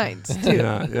different kinds too.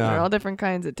 Yeah. They're all different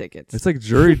kinds of tickets. It's like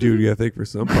jury duty, I think, for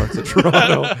some parts of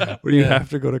Toronto where you have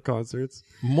to go to concerts.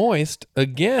 Moist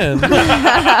again.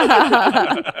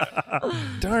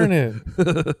 Darn it.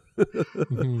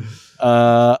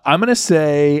 I'm gonna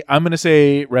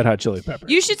say Red Hot Chili Peppers.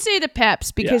 You should say the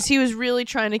Peps because he was really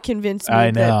trying to convince me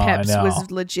I know, that I Peps know.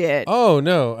 was legit. Oh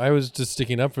no, I was just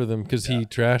sticking up for them because he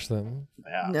trashed them.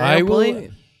 Yeah. No, I don't will- believe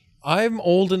you. I'm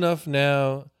old enough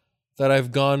now that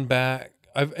I've gone back.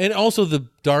 And also the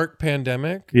dark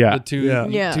pandemic. Yeah. The 2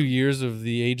 Yeah. 2 years of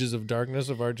the ages of darkness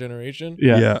of our generation.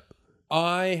 Yeah.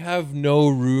 I have no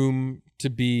room to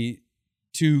be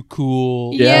too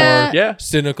cool Yeah. or Yeah.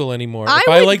 cynical anymore. I If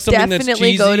I would like something that's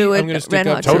definitely cheesy, go to a I'm going to stick Red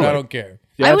up Hot to it. Chili. I don't care.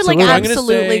 I would like absolutely. I'm gonna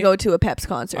absolutely say- go to a Peps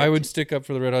concert. I would stick up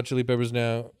for the Red Hot Chili Peppers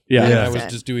now. Yeah. And Yeah. I was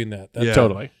just doing that. That's Yeah.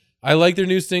 Totally. I like their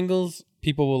new singles.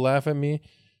 People will laugh at me.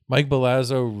 Mike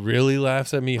Belazzo really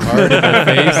laughs at me hard in my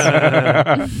face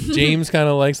James kind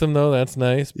of likes them though. That's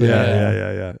nice. But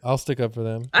Yeah. I'll stick up for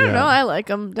them. I don't Yeah. know. I like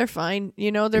them. They're fine.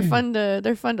 You know, they're fun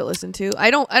to listen to.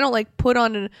 I don't like put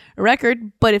on a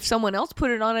record, but if someone else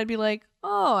put it on, I'd be like,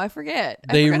 oh, I forget.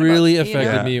 They forgot really about,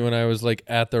 affected Yeah. me when I was like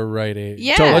at the right age.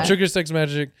 Yeah. So Blood Sugar Sex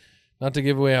Magic, not to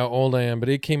give away how old I am, but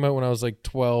it came out when I was like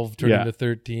 12, turning to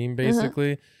 13,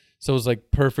 basically. So it was like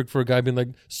perfect for a guy being like,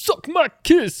 suck my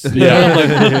kiss. Yeah. I'm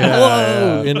like,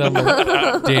 whoa. And I'm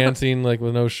like dancing like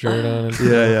with no shirt on. And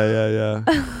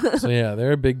Yeah. So yeah,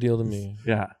 they're a big deal to me.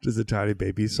 Yeah. Just a tiny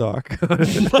baby sock.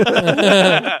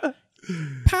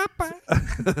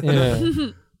 Yeah.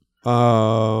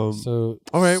 So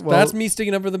all right, well- that's me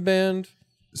sticking up for the band.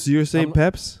 you're saying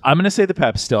Peps? I'm gonna say the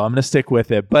Pep still. I'm gonna stick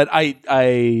with it, but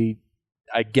I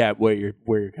get where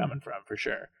you're coming from for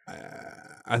sure.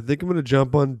 I think I'm gonna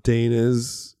jump on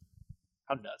Dana's.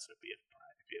 How nuts would it be if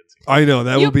he had seen I know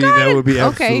that You would be got it. okay.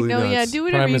 Okay, no, nuts. yeah, do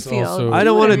whatever Primus you feel. also I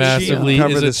don't wanna massively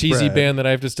cover is the a cheesy spread. band that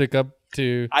I have to stick up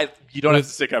to. You don't have to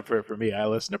stick up for me. I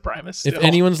listen to Primus still. If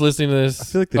anyone's listening to this, I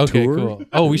feel like the okay, tour- cool.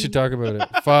 Oh, we should talk about it.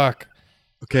 Fuck.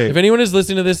 Okay, If anyone is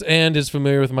listening to this and is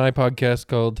familiar with my podcast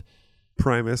called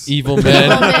Primus. Evil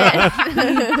Men, Oh,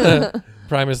 man.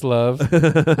 Primus Love. If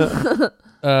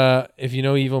you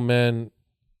know Evil Men,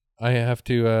 I have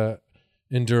to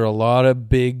endure a lot of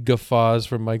big guffaws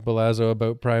from Mike Belazzo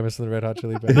about Primus and the Red Hot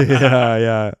Chili Peppers.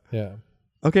 yeah. Yeah.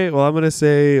 Okay, well, I'm gonna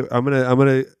say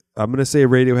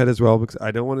Radiohead as well because I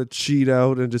don't want to cheat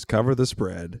out and just cover the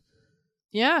spread.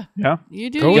 Yeah, Yeah. you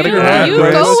do. Go you with your heart, you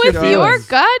guys. go with Go. your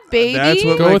gut, baby. That's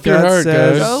what Go my with your gut heart,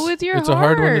 says. guys. Go with your It's a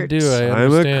hard one to heart. do. I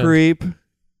I'm understand. a creep,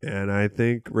 and I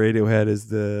think Radiohead is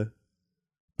the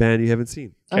band you haven't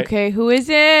seen. Okay, who is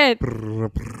it?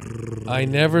 I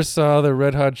never saw the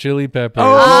Red Hot Chili Peppers.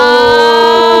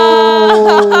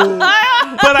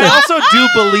 But I also do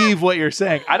believe what you're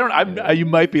saying. You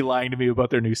might be lying to me about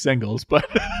their new singles, but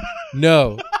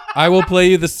No. I will play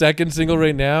you the second single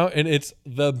right now, and it's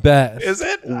the best. is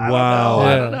it? Wow.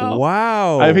 I don't know.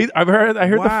 Wow. I heard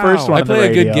the Wow. first one. I on the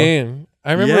play a good radio. game.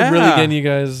 I remember Yeah. really getting you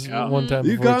guys Yeah. one time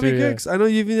You before got me too, yeah. kicks. I know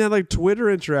you've even had like Twitter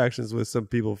interactions with some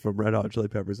people from Red Hot Chili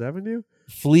Peppers, haven't you?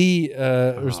 Flea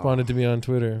responded to me on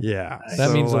Twitter. Yeah. That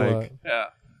So, means like, a lot. Yeah.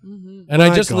 And I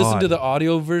My just listened to God. the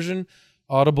audio version,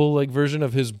 audible like version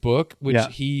of his book, which Yeah.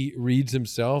 he reads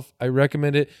himself. I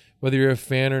recommend it, whether you're a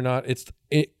fan or not. It's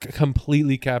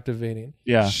completely captivating.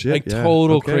 Yeah. Shit. Like yeah.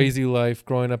 total Okay. crazy life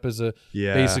growing up as a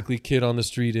Yeah. basically kid on the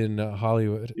street in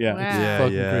Hollywood. Yeah. Wow. Yeah.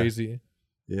 Fucking yeah. crazy.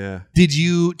 Yeah. Did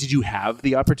you have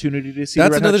the opportunity to see That's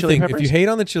the Red Hot another Chili thing. Peppers? If you hate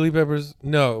on the Chili Peppers,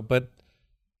 no, but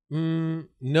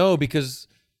no, because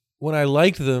when I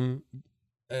liked them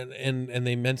and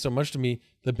they meant so much to me,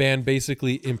 the band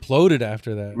basically imploded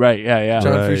after that. Right, yeah.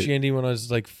 John Right. Frusciante when I was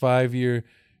like 5-year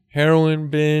heroin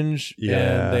binge.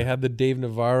 Yeah. And they had the Dave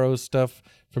Navarro stuff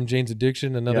from Jane's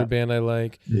Addiction, another Yeah. band I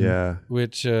like, Yeah.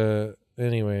 which,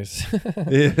 anyways,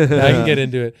 Yeah. I can get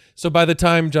into it. So by the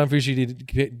time John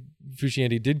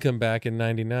Frusciante did come back in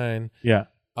 99, Yeah.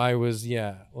 I was,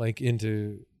 like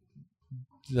into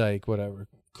like whatever,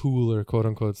 cooler quote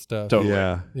unquote stuff. Totally.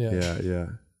 Yeah. Yeah. Yeah. Yeah.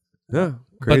 Yeah.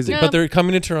 Crazy. But they're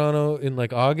coming to Toronto in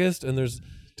like August, and there's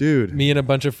Dude. me and a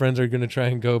bunch of friends are going to try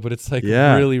and go, but it's like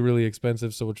Yeah. really, really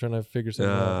expensive. So we're trying to figure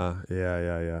something out.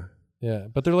 Yeah. Yeah.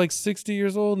 But they're like 60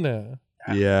 years old now.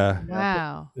 Yeah.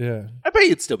 Wow. Yeah. I bet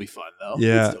it'd still be fun though.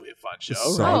 Yeah. It'd still be a fun show.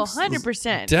 So- right? Oh,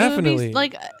 100%. Definitely.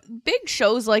 Like big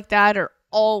shows like that are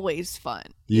always fun.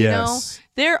 You know? Yes.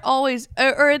 They're always,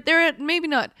 or they're maybe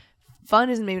not, fun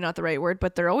isn't maybe not the right word,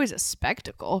 but they're always a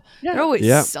spectacle. Yeah. They're always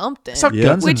Yeah. something. I saw Yeah.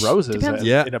 Guns N' Which Roses depends-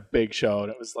 Yeah. in a big show,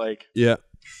 and it was like Yeah.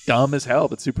 dumb as hell,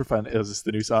 but super fun. Was this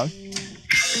the new song?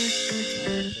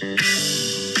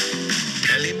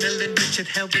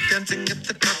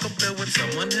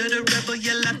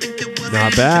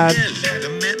 Not bad.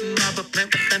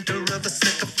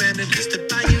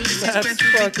 That's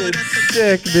fucking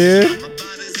sick, dude.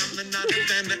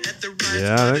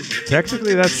 Yeah.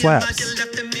 Technically, that slaps.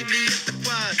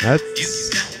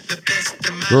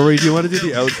 That's. Rory, do you want to do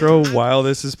the outro while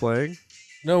this is playing?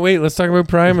 No, wait, let's talk about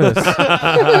Primus.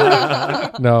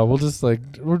 No, we'll just like,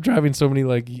 we're driving so many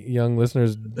like young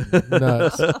listeners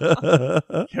nuts. Yeah,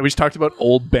 we just talked about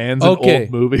old bands Okay.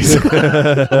 and old movies.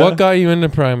 What got you into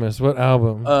Primus? What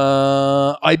album?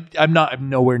 I'm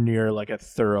nowhere near like a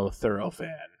thorough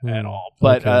fan at all.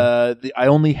 But Okay. I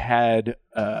only had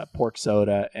Pork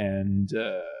Soda and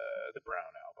the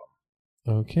Brown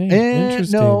album. Okay, And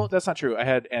interesting. no, that's not true. I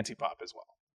had Antipop as well.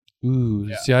 Ooh,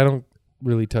 Yeah. see, I don't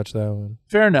really touch that one.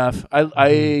 Fair enough.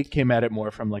 I came at it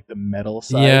more from like the metal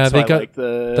side. Yeah, so they I got- like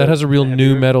the That has a real new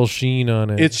heavier. metal sheen on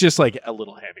it. It's just like a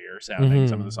little heavier sounding. Mhm.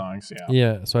 Some of the songs. Yeah.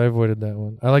 yeah, so I avoided that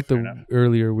one. I like the Fair enough.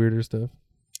 earlier, weirder stuff.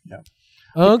 Yeah.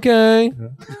 Okay.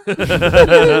 I'm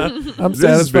This has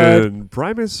satisfied. been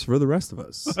Primus for the rest of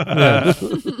us. Yeah.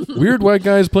 Weird white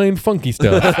guys playing funky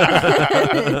stuff.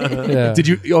 Yeah. Did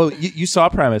you? Oh, you saw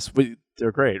Primus.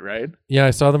 They're great, right? Yeah,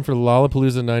 I saw them for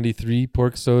Lollapalooza '93.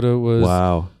 Pork Soda was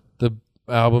Wow. the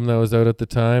album that was out at the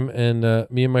time, and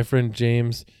me and my friend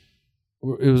James,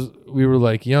 we were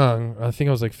like young. I think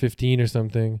I was like 15 or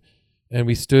something, and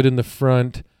we stood in the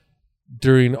front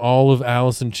during all of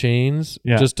Alice in Chains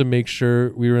just to make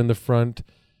sure we were in the front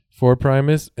for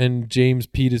Primus. And James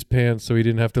peed his pants so he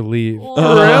didn't have to leave. Oh,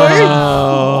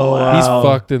 He's wow.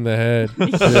 fucked in the head.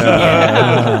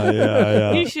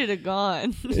 Yeah. You should have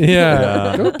gone.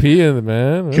 Yeah, go pee in the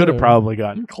man. Could have Whatever. probably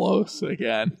gotten close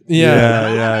again.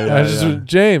 Yeah. I just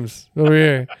James over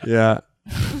here. Yeah.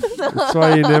 That's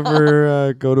why you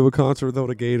never go to a concert without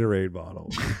a Gatorade bottle.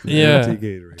 Yeah, Empty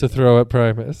Gatorade. to throw at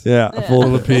Primus. Yeah,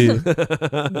 full of pee.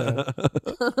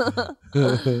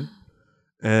 Yeah.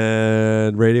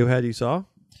 And Radiohead, you saw?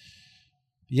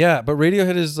 Yeah, but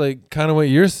Radiohead is like kind of what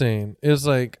you're saying. It's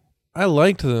like I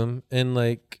liked them, and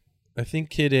like I think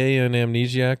Kid A and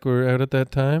Amnesiac were out at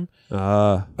that time.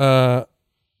 But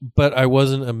I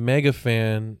wasn't a mega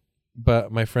fan.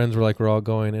 But my friends were like, we're all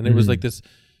going, and it was like this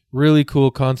really cool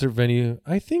concert venue.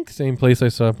 I think same place I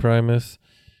saw Primus,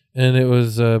 and it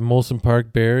was Molson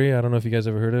Park, Barrie. I don't know if you guys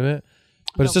ever heard of it,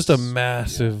 but it's just a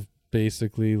massive,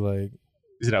 basically like.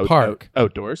 Is it Park.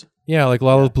 outdoors? Yeah, like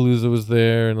Lollapalooza was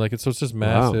there, and like it's just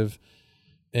massive.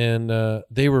 And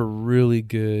they were really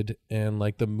good, and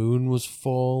like the moon was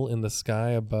full in the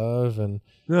sky above, and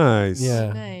Nice.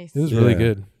 yeah, Nice. it was really Yeah.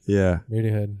 good. Yeah.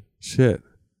 Radiohead. Shit.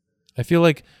 I feel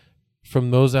like from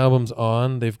those albums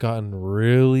on, they've gotten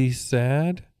really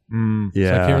sad.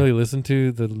 Yeah. So I can't really listen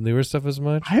to the newer stuff as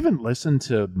much. I haven't listened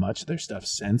to much of their stuff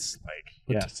since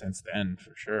since then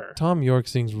for sure. Tom York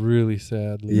sings really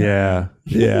sadly. Yeah.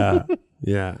 Yeah.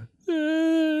 Yeah.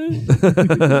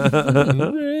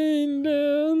 Rain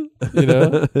down. You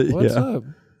know? What's Yeah. up?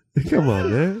 Come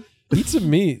on, man. Eat some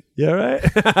meat. Yeah, right?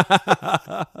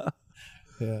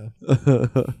 Yeah.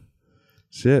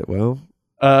 Shit, well.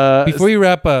 Before you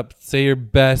wrap up, say your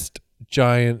best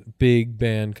giant big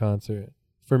band concert.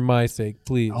 For my sake,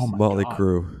 please. Oh my Motley God.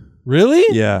 Crue. Really?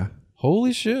 Yeah.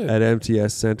 Holy shit. At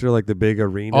MTS Center, like the big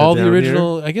arena. All the down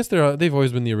original, I guess they've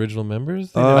always been the original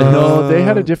members. They Uh, never- No, they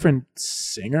had a different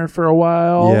singer for a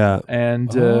while. Yeah. and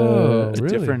Oh, a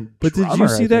really? different. But did you drummer,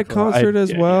 see I that think, for a while. concert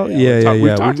as well? Yeah. Yeah, We've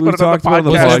yeah. talked We about it on talked about it on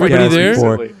the podcast podcast there?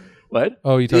 before. What?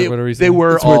 Oh, you talked about it recently. They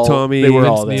were It's where all Tommy, They were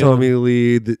all Vince there. Neil. Tommy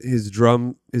Lee, his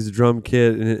drum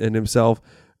kit and himself.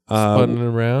 spun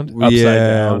around. Upside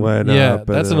down. went Yeah, up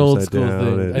and that's then an old upside school down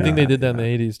thing. and- I think they did that in the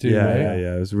 80s too, Yeah, right?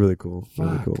 yeah. It was really cool.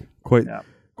 Really Fuck. cool. Yeah.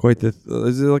 Quite the.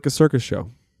 Is it like a circus show?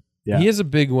 Yeah. He has a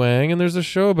big wang, and there's a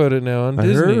show about it now on I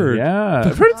Disney. heard. Yeah,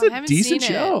 I've heard it's I a haven't decent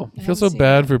seen it. show. I feel so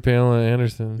bad for Pamela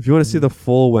Anderson. If you want to see the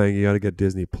full wang, you got to get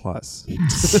Disney Plus.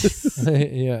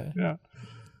 Yeah.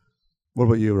 What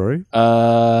about you, Rory?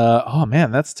 Oh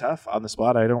man, that's tough on the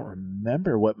spot. I don't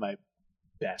remember what my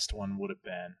best one would have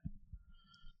been.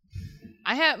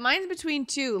 I have mine's between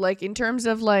two. Like in terms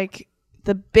of like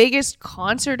the biggest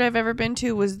concert I've ever been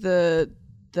to was the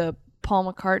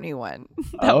Paul McCartney one.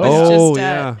 That was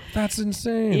just That's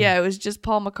insane. yeah, it was just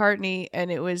Paul McCartney, and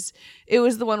it was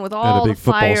the one with all big the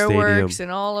football fireworks stadium.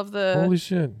 and all of the Holy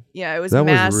shit. yeah, it was That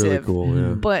massive. was really cool.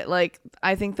 Yeah. But like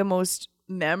I think the most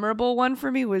memorable one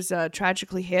for me was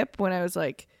Tragically Hip when I was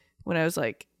like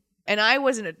and I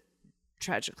wasn't a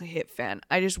Tragically Hip fan.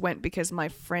 I just went because my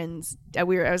friends I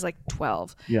was like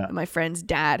 12. Yeah. And my friend's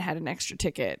dad had an extra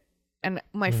ticket. And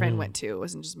my friend went too. It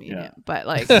wasn't just me and Yeah. him. But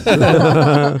like Can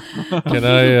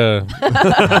I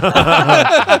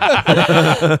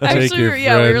actually, your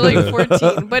we were like friend?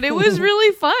 14. But it was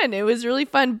really fun. It was really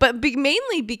fun. But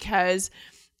mainly because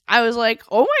I was like,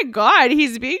 oh my God,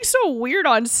 he's being so weird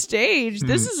on stage.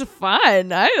 This is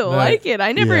fun. I like it.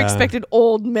 I never Yeah. expected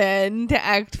old men to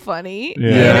act funny. Yeah.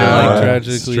 You Yeah, know? like Yeah.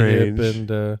 Tragically Hip,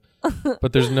 Strange. and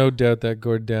but there's no doubt that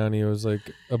Gord Downey was like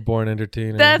a born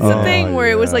entertainer. That's the Oh, thing where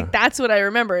it was yeah. like that's what I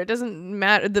remember. It doesn't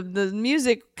matter. The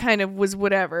music kind of was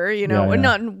whatever, you know. Yeah,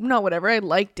 yeah. Not whatever. I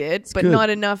liked it, but good.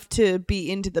 not enough to be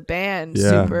into the band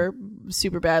Yeah.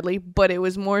 super badly. But it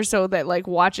was more so that like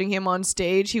watching him on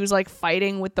stage, he was like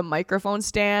fighting with the microphone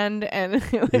stand, and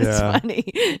it was Yeah. funny.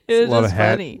 It was a lot just of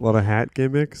hat, funny. lot of hat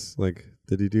gimmicks. Like,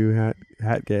 did he do hat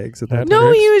gags at that? Hat time? No,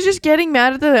 tricks? he was just getting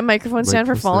mad at the microphone stand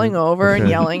for Microphone falling stand. over and Okay.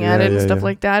 yelling at Yeah, it and yeah, stuff yeah.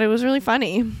 like that. It was really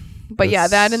funny. But yeah,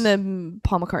 that That's- and the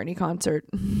Paul McCartney concert.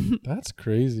 That's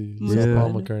crazy. Yeah.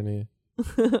 Paul McCartney.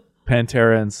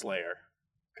 Pantera and Slayer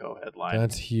co-headline.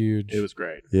 That's huge. It was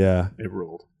great. Yeah. It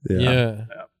ruled. Yeah. Yeah.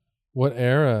 What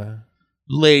era?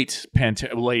 Late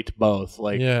both,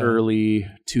 like Yeah. early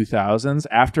 2000s,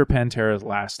 after Pantera's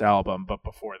last album, but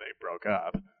before they broke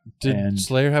up. Did And-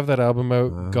 Slayer have that album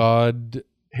out? God.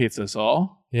 Hates Us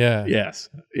All? Yeah. Yes.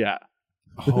 Yeah.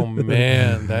 Oh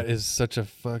man, that is such a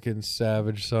fucking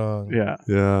savage song. Yeah.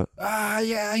 Yeah.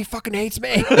 Yeah, he fucking hates me.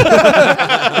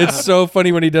 It's so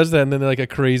funny when he does that, and then like a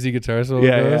crazy guitar solo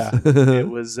Yeah, goes. yeah. It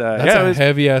was That's yeah, it a was,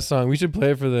 heavy ass song. We should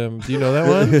play it for them. Do you know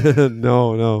that one?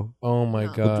 No. Oh my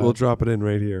No. god. We'll drop it in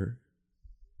right here.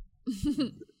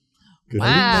 Good.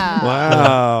 Wow.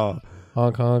 Wow.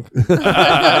 Honk honk.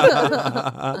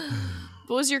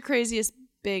 What was your craziest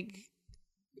big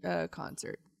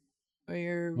concert? Or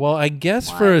your Well, I guess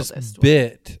for a wildest one?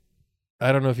 bit,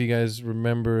 I don't know if you guys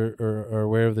remember or are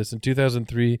aware of this. In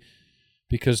 2003,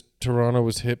 because Toronto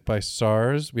was hit by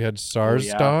SARS, we had SARS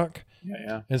yeah. stock.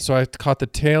 yeah. And so I caught the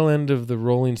tail end of the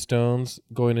Rolling Stones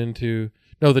going into...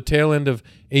 No, the tail end of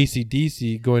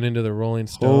AC/DC going into the Rolling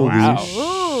Stones.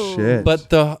 Holy Ooh. shit. But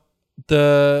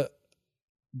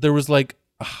there was like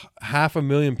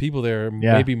 500,000 people there,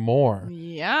 Yeah. maybe more.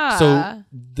 Yeah. So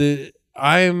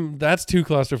that's too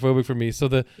claustrophobic for me.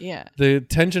 So yeah. the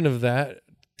tension of that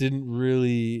didn't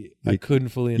really, I Like, couldn't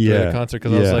fully enjoy yeah, the concert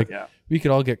because I was yeah. like, Yeah. we could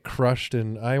all get crushed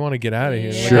and I want to get out of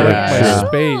here. Like, Sure, I like my sure.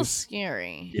 A little space.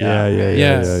 scary. yeah.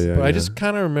 Yes, but I yeah. just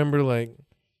kind of remember like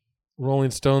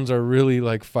Rolling Stones are really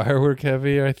like firework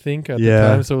heavy, I think, at Yeah. the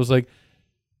time. So it was like,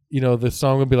 the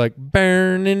song would be like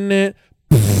burning it.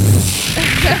 Like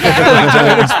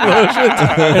giant explosions.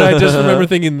 And I just remember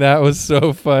thinking that was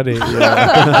so funny.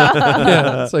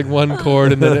 Yeah, it's like one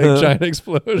chord and then a giant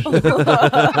explosion.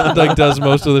 It like does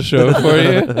most of the show for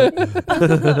you.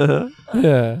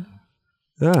 Yeah.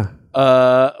 Yeah.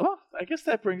 Well, I guess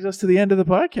that brings us to the end of the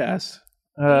podcast.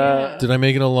 Did I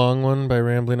make it a long one by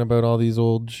rambling about all these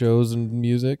old shows and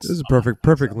musics? This is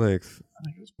perfect length. I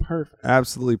think it was perfect.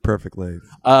 Absolutely perfect length.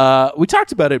 We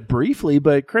talked about it briefly,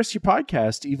 but Chris, your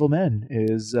podcast, Evil Men,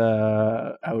 is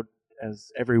out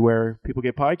as everywhere people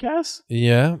get podcasts.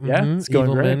 Yeah. Yeah, mhm. it's going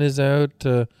Evil great. Men is out.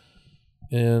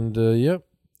 And yep.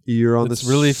 You're on It's the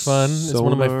really fun. It's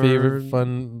one of my Sonar- favorite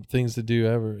fun things to do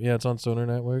ever. Yeah, it's on Sonar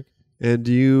Network. And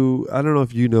I don't know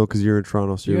if you know because you're in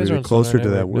Toronto, so You you're guys are maybe on closer Sonar to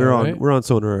that. Network We're now, on right? we're on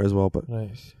Sonar as well, but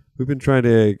Nice. we've been trying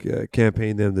to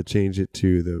campaign them to change it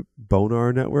to the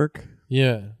Bonar network.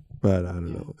 Yeah. But I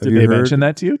don't know. Have Did you they heard? mention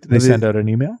that to you? Did they Have they- send out an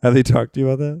email? Have they talked to you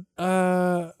about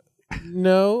that?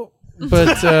 No,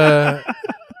 but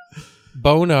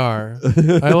Bonar.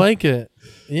 I like it.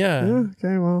 Yeah. Yeah.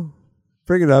 Okay. Well,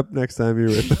 bring it up next time you're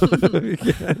with them. if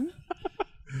you can.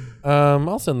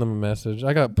 I'll send them a message.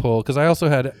 I got pulled because I also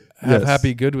have Yes.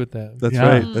 Happy Good with them, That's Yeah.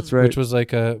 right. That's right. which was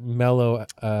like a mellow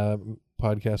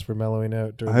podcast for mellowing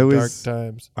out during I the dark was-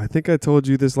 times. I think I told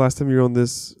you this last time you were on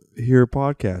this here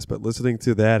podcast, but listening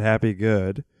to that Happy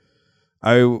Good,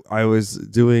 I was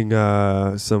doing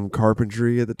some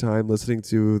carpentry at the time, listening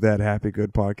to that Happy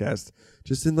Good podcast,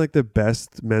 just in like the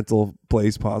best mental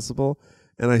place possible,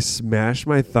 and I smashed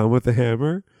my thumb with a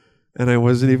hammer, and I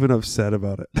wasn't even upset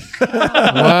about it.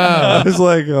 Wow. I was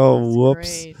like, oh, That's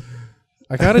whoops. great.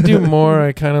 I got to do more.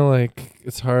 I kind of like,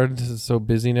 it's hard. It's so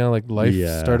busy now. Like life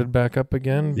Yeah. started back up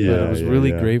again. But Yeah, it was yeah, really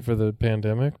yeah. great for the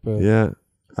pandemic. But Yeah.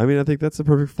 I mean, I think that's the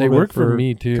perfect they format work for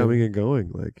me too. coming and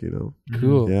going, like,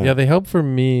 Cool. Yeah. Yeah. They help for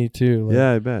me too. Like,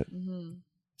 Yeah, I bet. Mhm.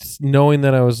 just knowing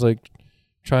that I was like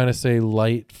trying to say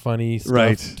light, funny stuff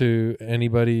Right. to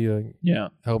anybody, like Yeah.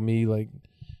 help me like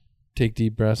take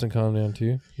deep breaths and calm down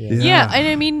too. Yeah. Yeah, and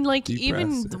I mean, like, Deep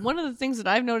even breaths. one of the things that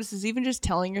I've noticed is even just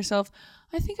telling yourself,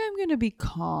 I think I'm going to be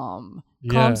calm,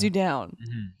 Yeah. calms you down,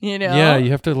 you know? Yeah,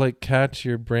 you have to like catch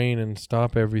your brain and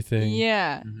stop everything.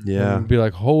 Yeah. Yeah. And be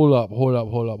like, hold up. Wait, up.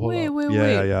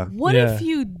 Yeah, yeah. What Yeah. if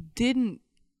you didn't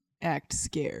act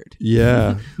scared?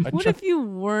 Yeah. What if you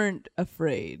weren't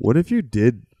afraid? What if you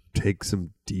did take some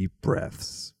deep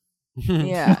breaths?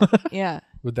 Yeah, yeah,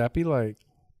 Would that be like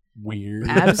weird?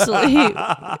 absolutely.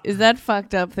 Is that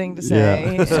fucked up thing to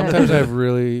say? Yeah. Sometimes I have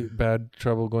really bad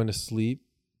trouble going to sleep.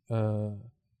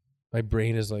 My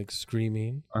brain is like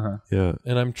screaming, Yeah.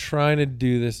 and I'm trying to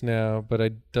do this now, but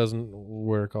it doesn't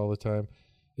work all the time.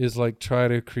 Is like try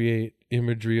to create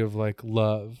imagery of like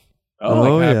love,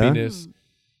 Oh, like yeah. happiness,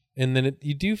 and then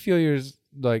you do feel your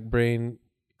like brain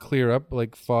clear up,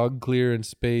 like fog clear in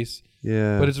space,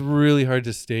 Yeah. but it's really hard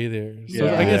to stay there. So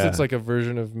Yeah. I guess Yeah. it's like a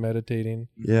version of meditating,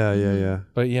 yeah.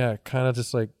 but yeah, kind of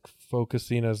just like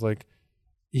focusing as like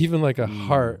even like a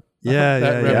heart Yeah,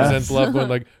 that yeah, represents love going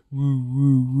like woo,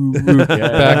 woo, woo, woo,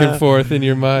 back and forth in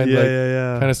your mind. yeah, like,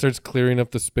 yeah. kind of starts clearing up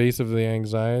the space of the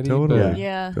anxiety. Totally. but-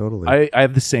 Yeah. Totally. I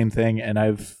have the same thing, and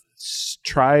I've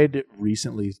tried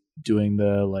recently doing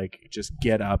the like just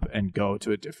get up and go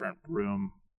to a different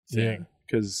room thing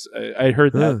because I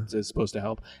heard that is supposed to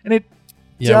help, and it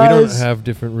Yeah, we don't does. have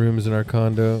different rooms in our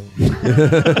condo.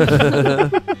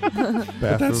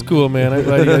 But that's cool, man. I'm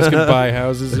glad you guys can buy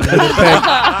houses in Winnipeg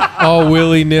all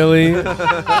willy-nilly. You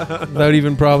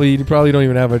probably don't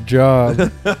even have a job.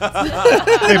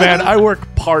 Hey man, I work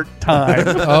part time.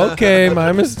 Okay,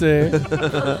 my mistake.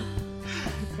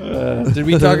 Did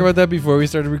we talk about that before we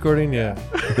started recording? Yeah.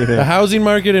 The housing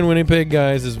market in Winnipeg,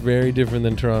 guys, is very different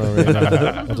than Toronto right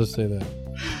now. I'll just say that.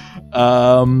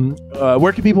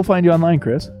 Where can people find you online,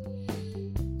 Chris?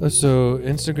 So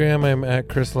Instagram, I'm at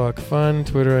ChrisLockFun.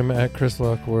 Twitter, I'm at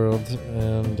ChrisLockWorld.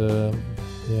 And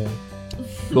yeah.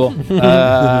 Cool.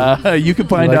 You can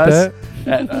find Like us.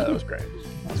 That was great.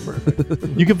 That was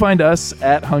perfect. You can find us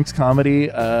at Hunks Comedy.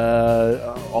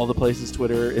 All the places: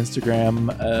 Twitter,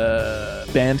 Instagram,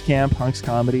 Bandcamp, Hunks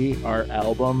Comedy. Our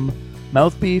album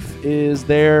Mouth Beef is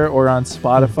there or on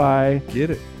Spotify. Get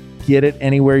it. Get it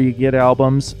anywhere you get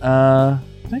albums.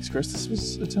 Thanks, Chris. This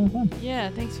was a ton of fun. Yeah,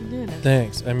 thanks for doing this.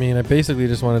 Thanks. I mean, I basically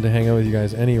just wanted to hang out with you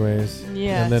guys anyways.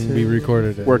 Yeah. And then we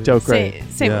recorded it. Worked out great.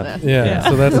 Same Yeah. with us. Yeah,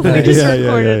 so that's We nice. just Yeah,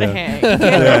 recorded yeah, a yeah.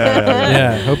 hang.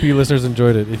 Yeah, hope you listeners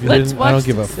enjoyed it. If you Let's didn't, I watch don't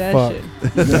give a Succession.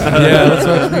 fuck. Yeah, let's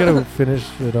watch. We gotta finish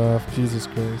it off. Jesus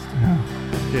Christ.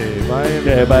 Okay, bye.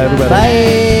 Okay, bye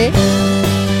everybody.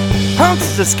 Hunks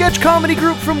is a sketch comedy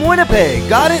group from Winnipeg.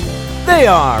 Got it? They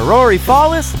are Rory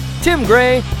Follis, Tim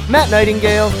Gray, Matt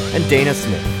Nightingale, and Dana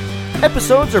Smith.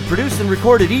 Episodes are produced and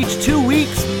recorded each 2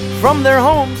 weeks from their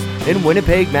homes in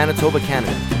Winnipeg, Manitoba,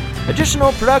 Canada.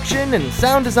 Additional production and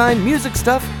sound design, music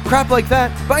stuff, crap like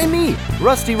that, by me,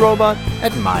 Rusty Robot,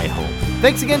 at my home.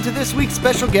 Thanks again to this week's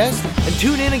special guest, and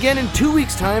tune in again in 2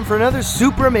 weeks' time for another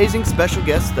super amazing special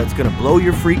guest that's gonna blow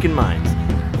your freaking minds.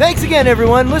 Thanks again,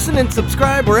 everyone. Listen and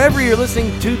subscribe wherever you're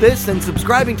listening to this and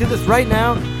subscribing to this right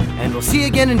now, and we'll see you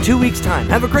again in 2 weeks' time.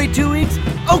 Have a great 2 weeks.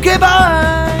 Okay,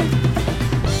 bye!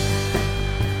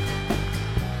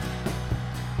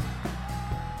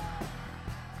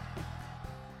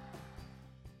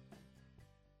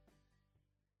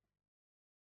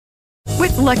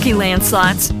 With Lucky Land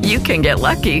Slots, you can get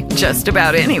lucky just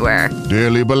about anywhere.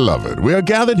 Dearly beloved, we are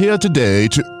gathered here today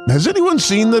to... Has anyone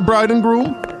seen the bride and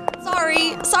groom?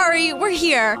 Sorry, we're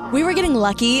here. We were getting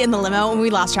lucky in the limo and we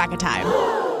lost track of time.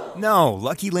 No,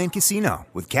 Lucky Land Casino,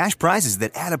 with cash prizes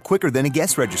that add up quicker than a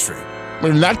guest registry.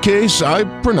 In that case, I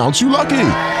pronounce you lucky.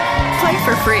 Play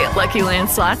for free at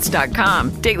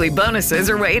LuckyLandSlots.com. Daily bonuses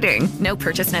are waiting. No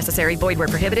purchase necessary. Void where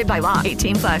prohibited by law.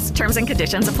 18+. Terms and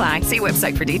conditions apply. See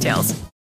website for details.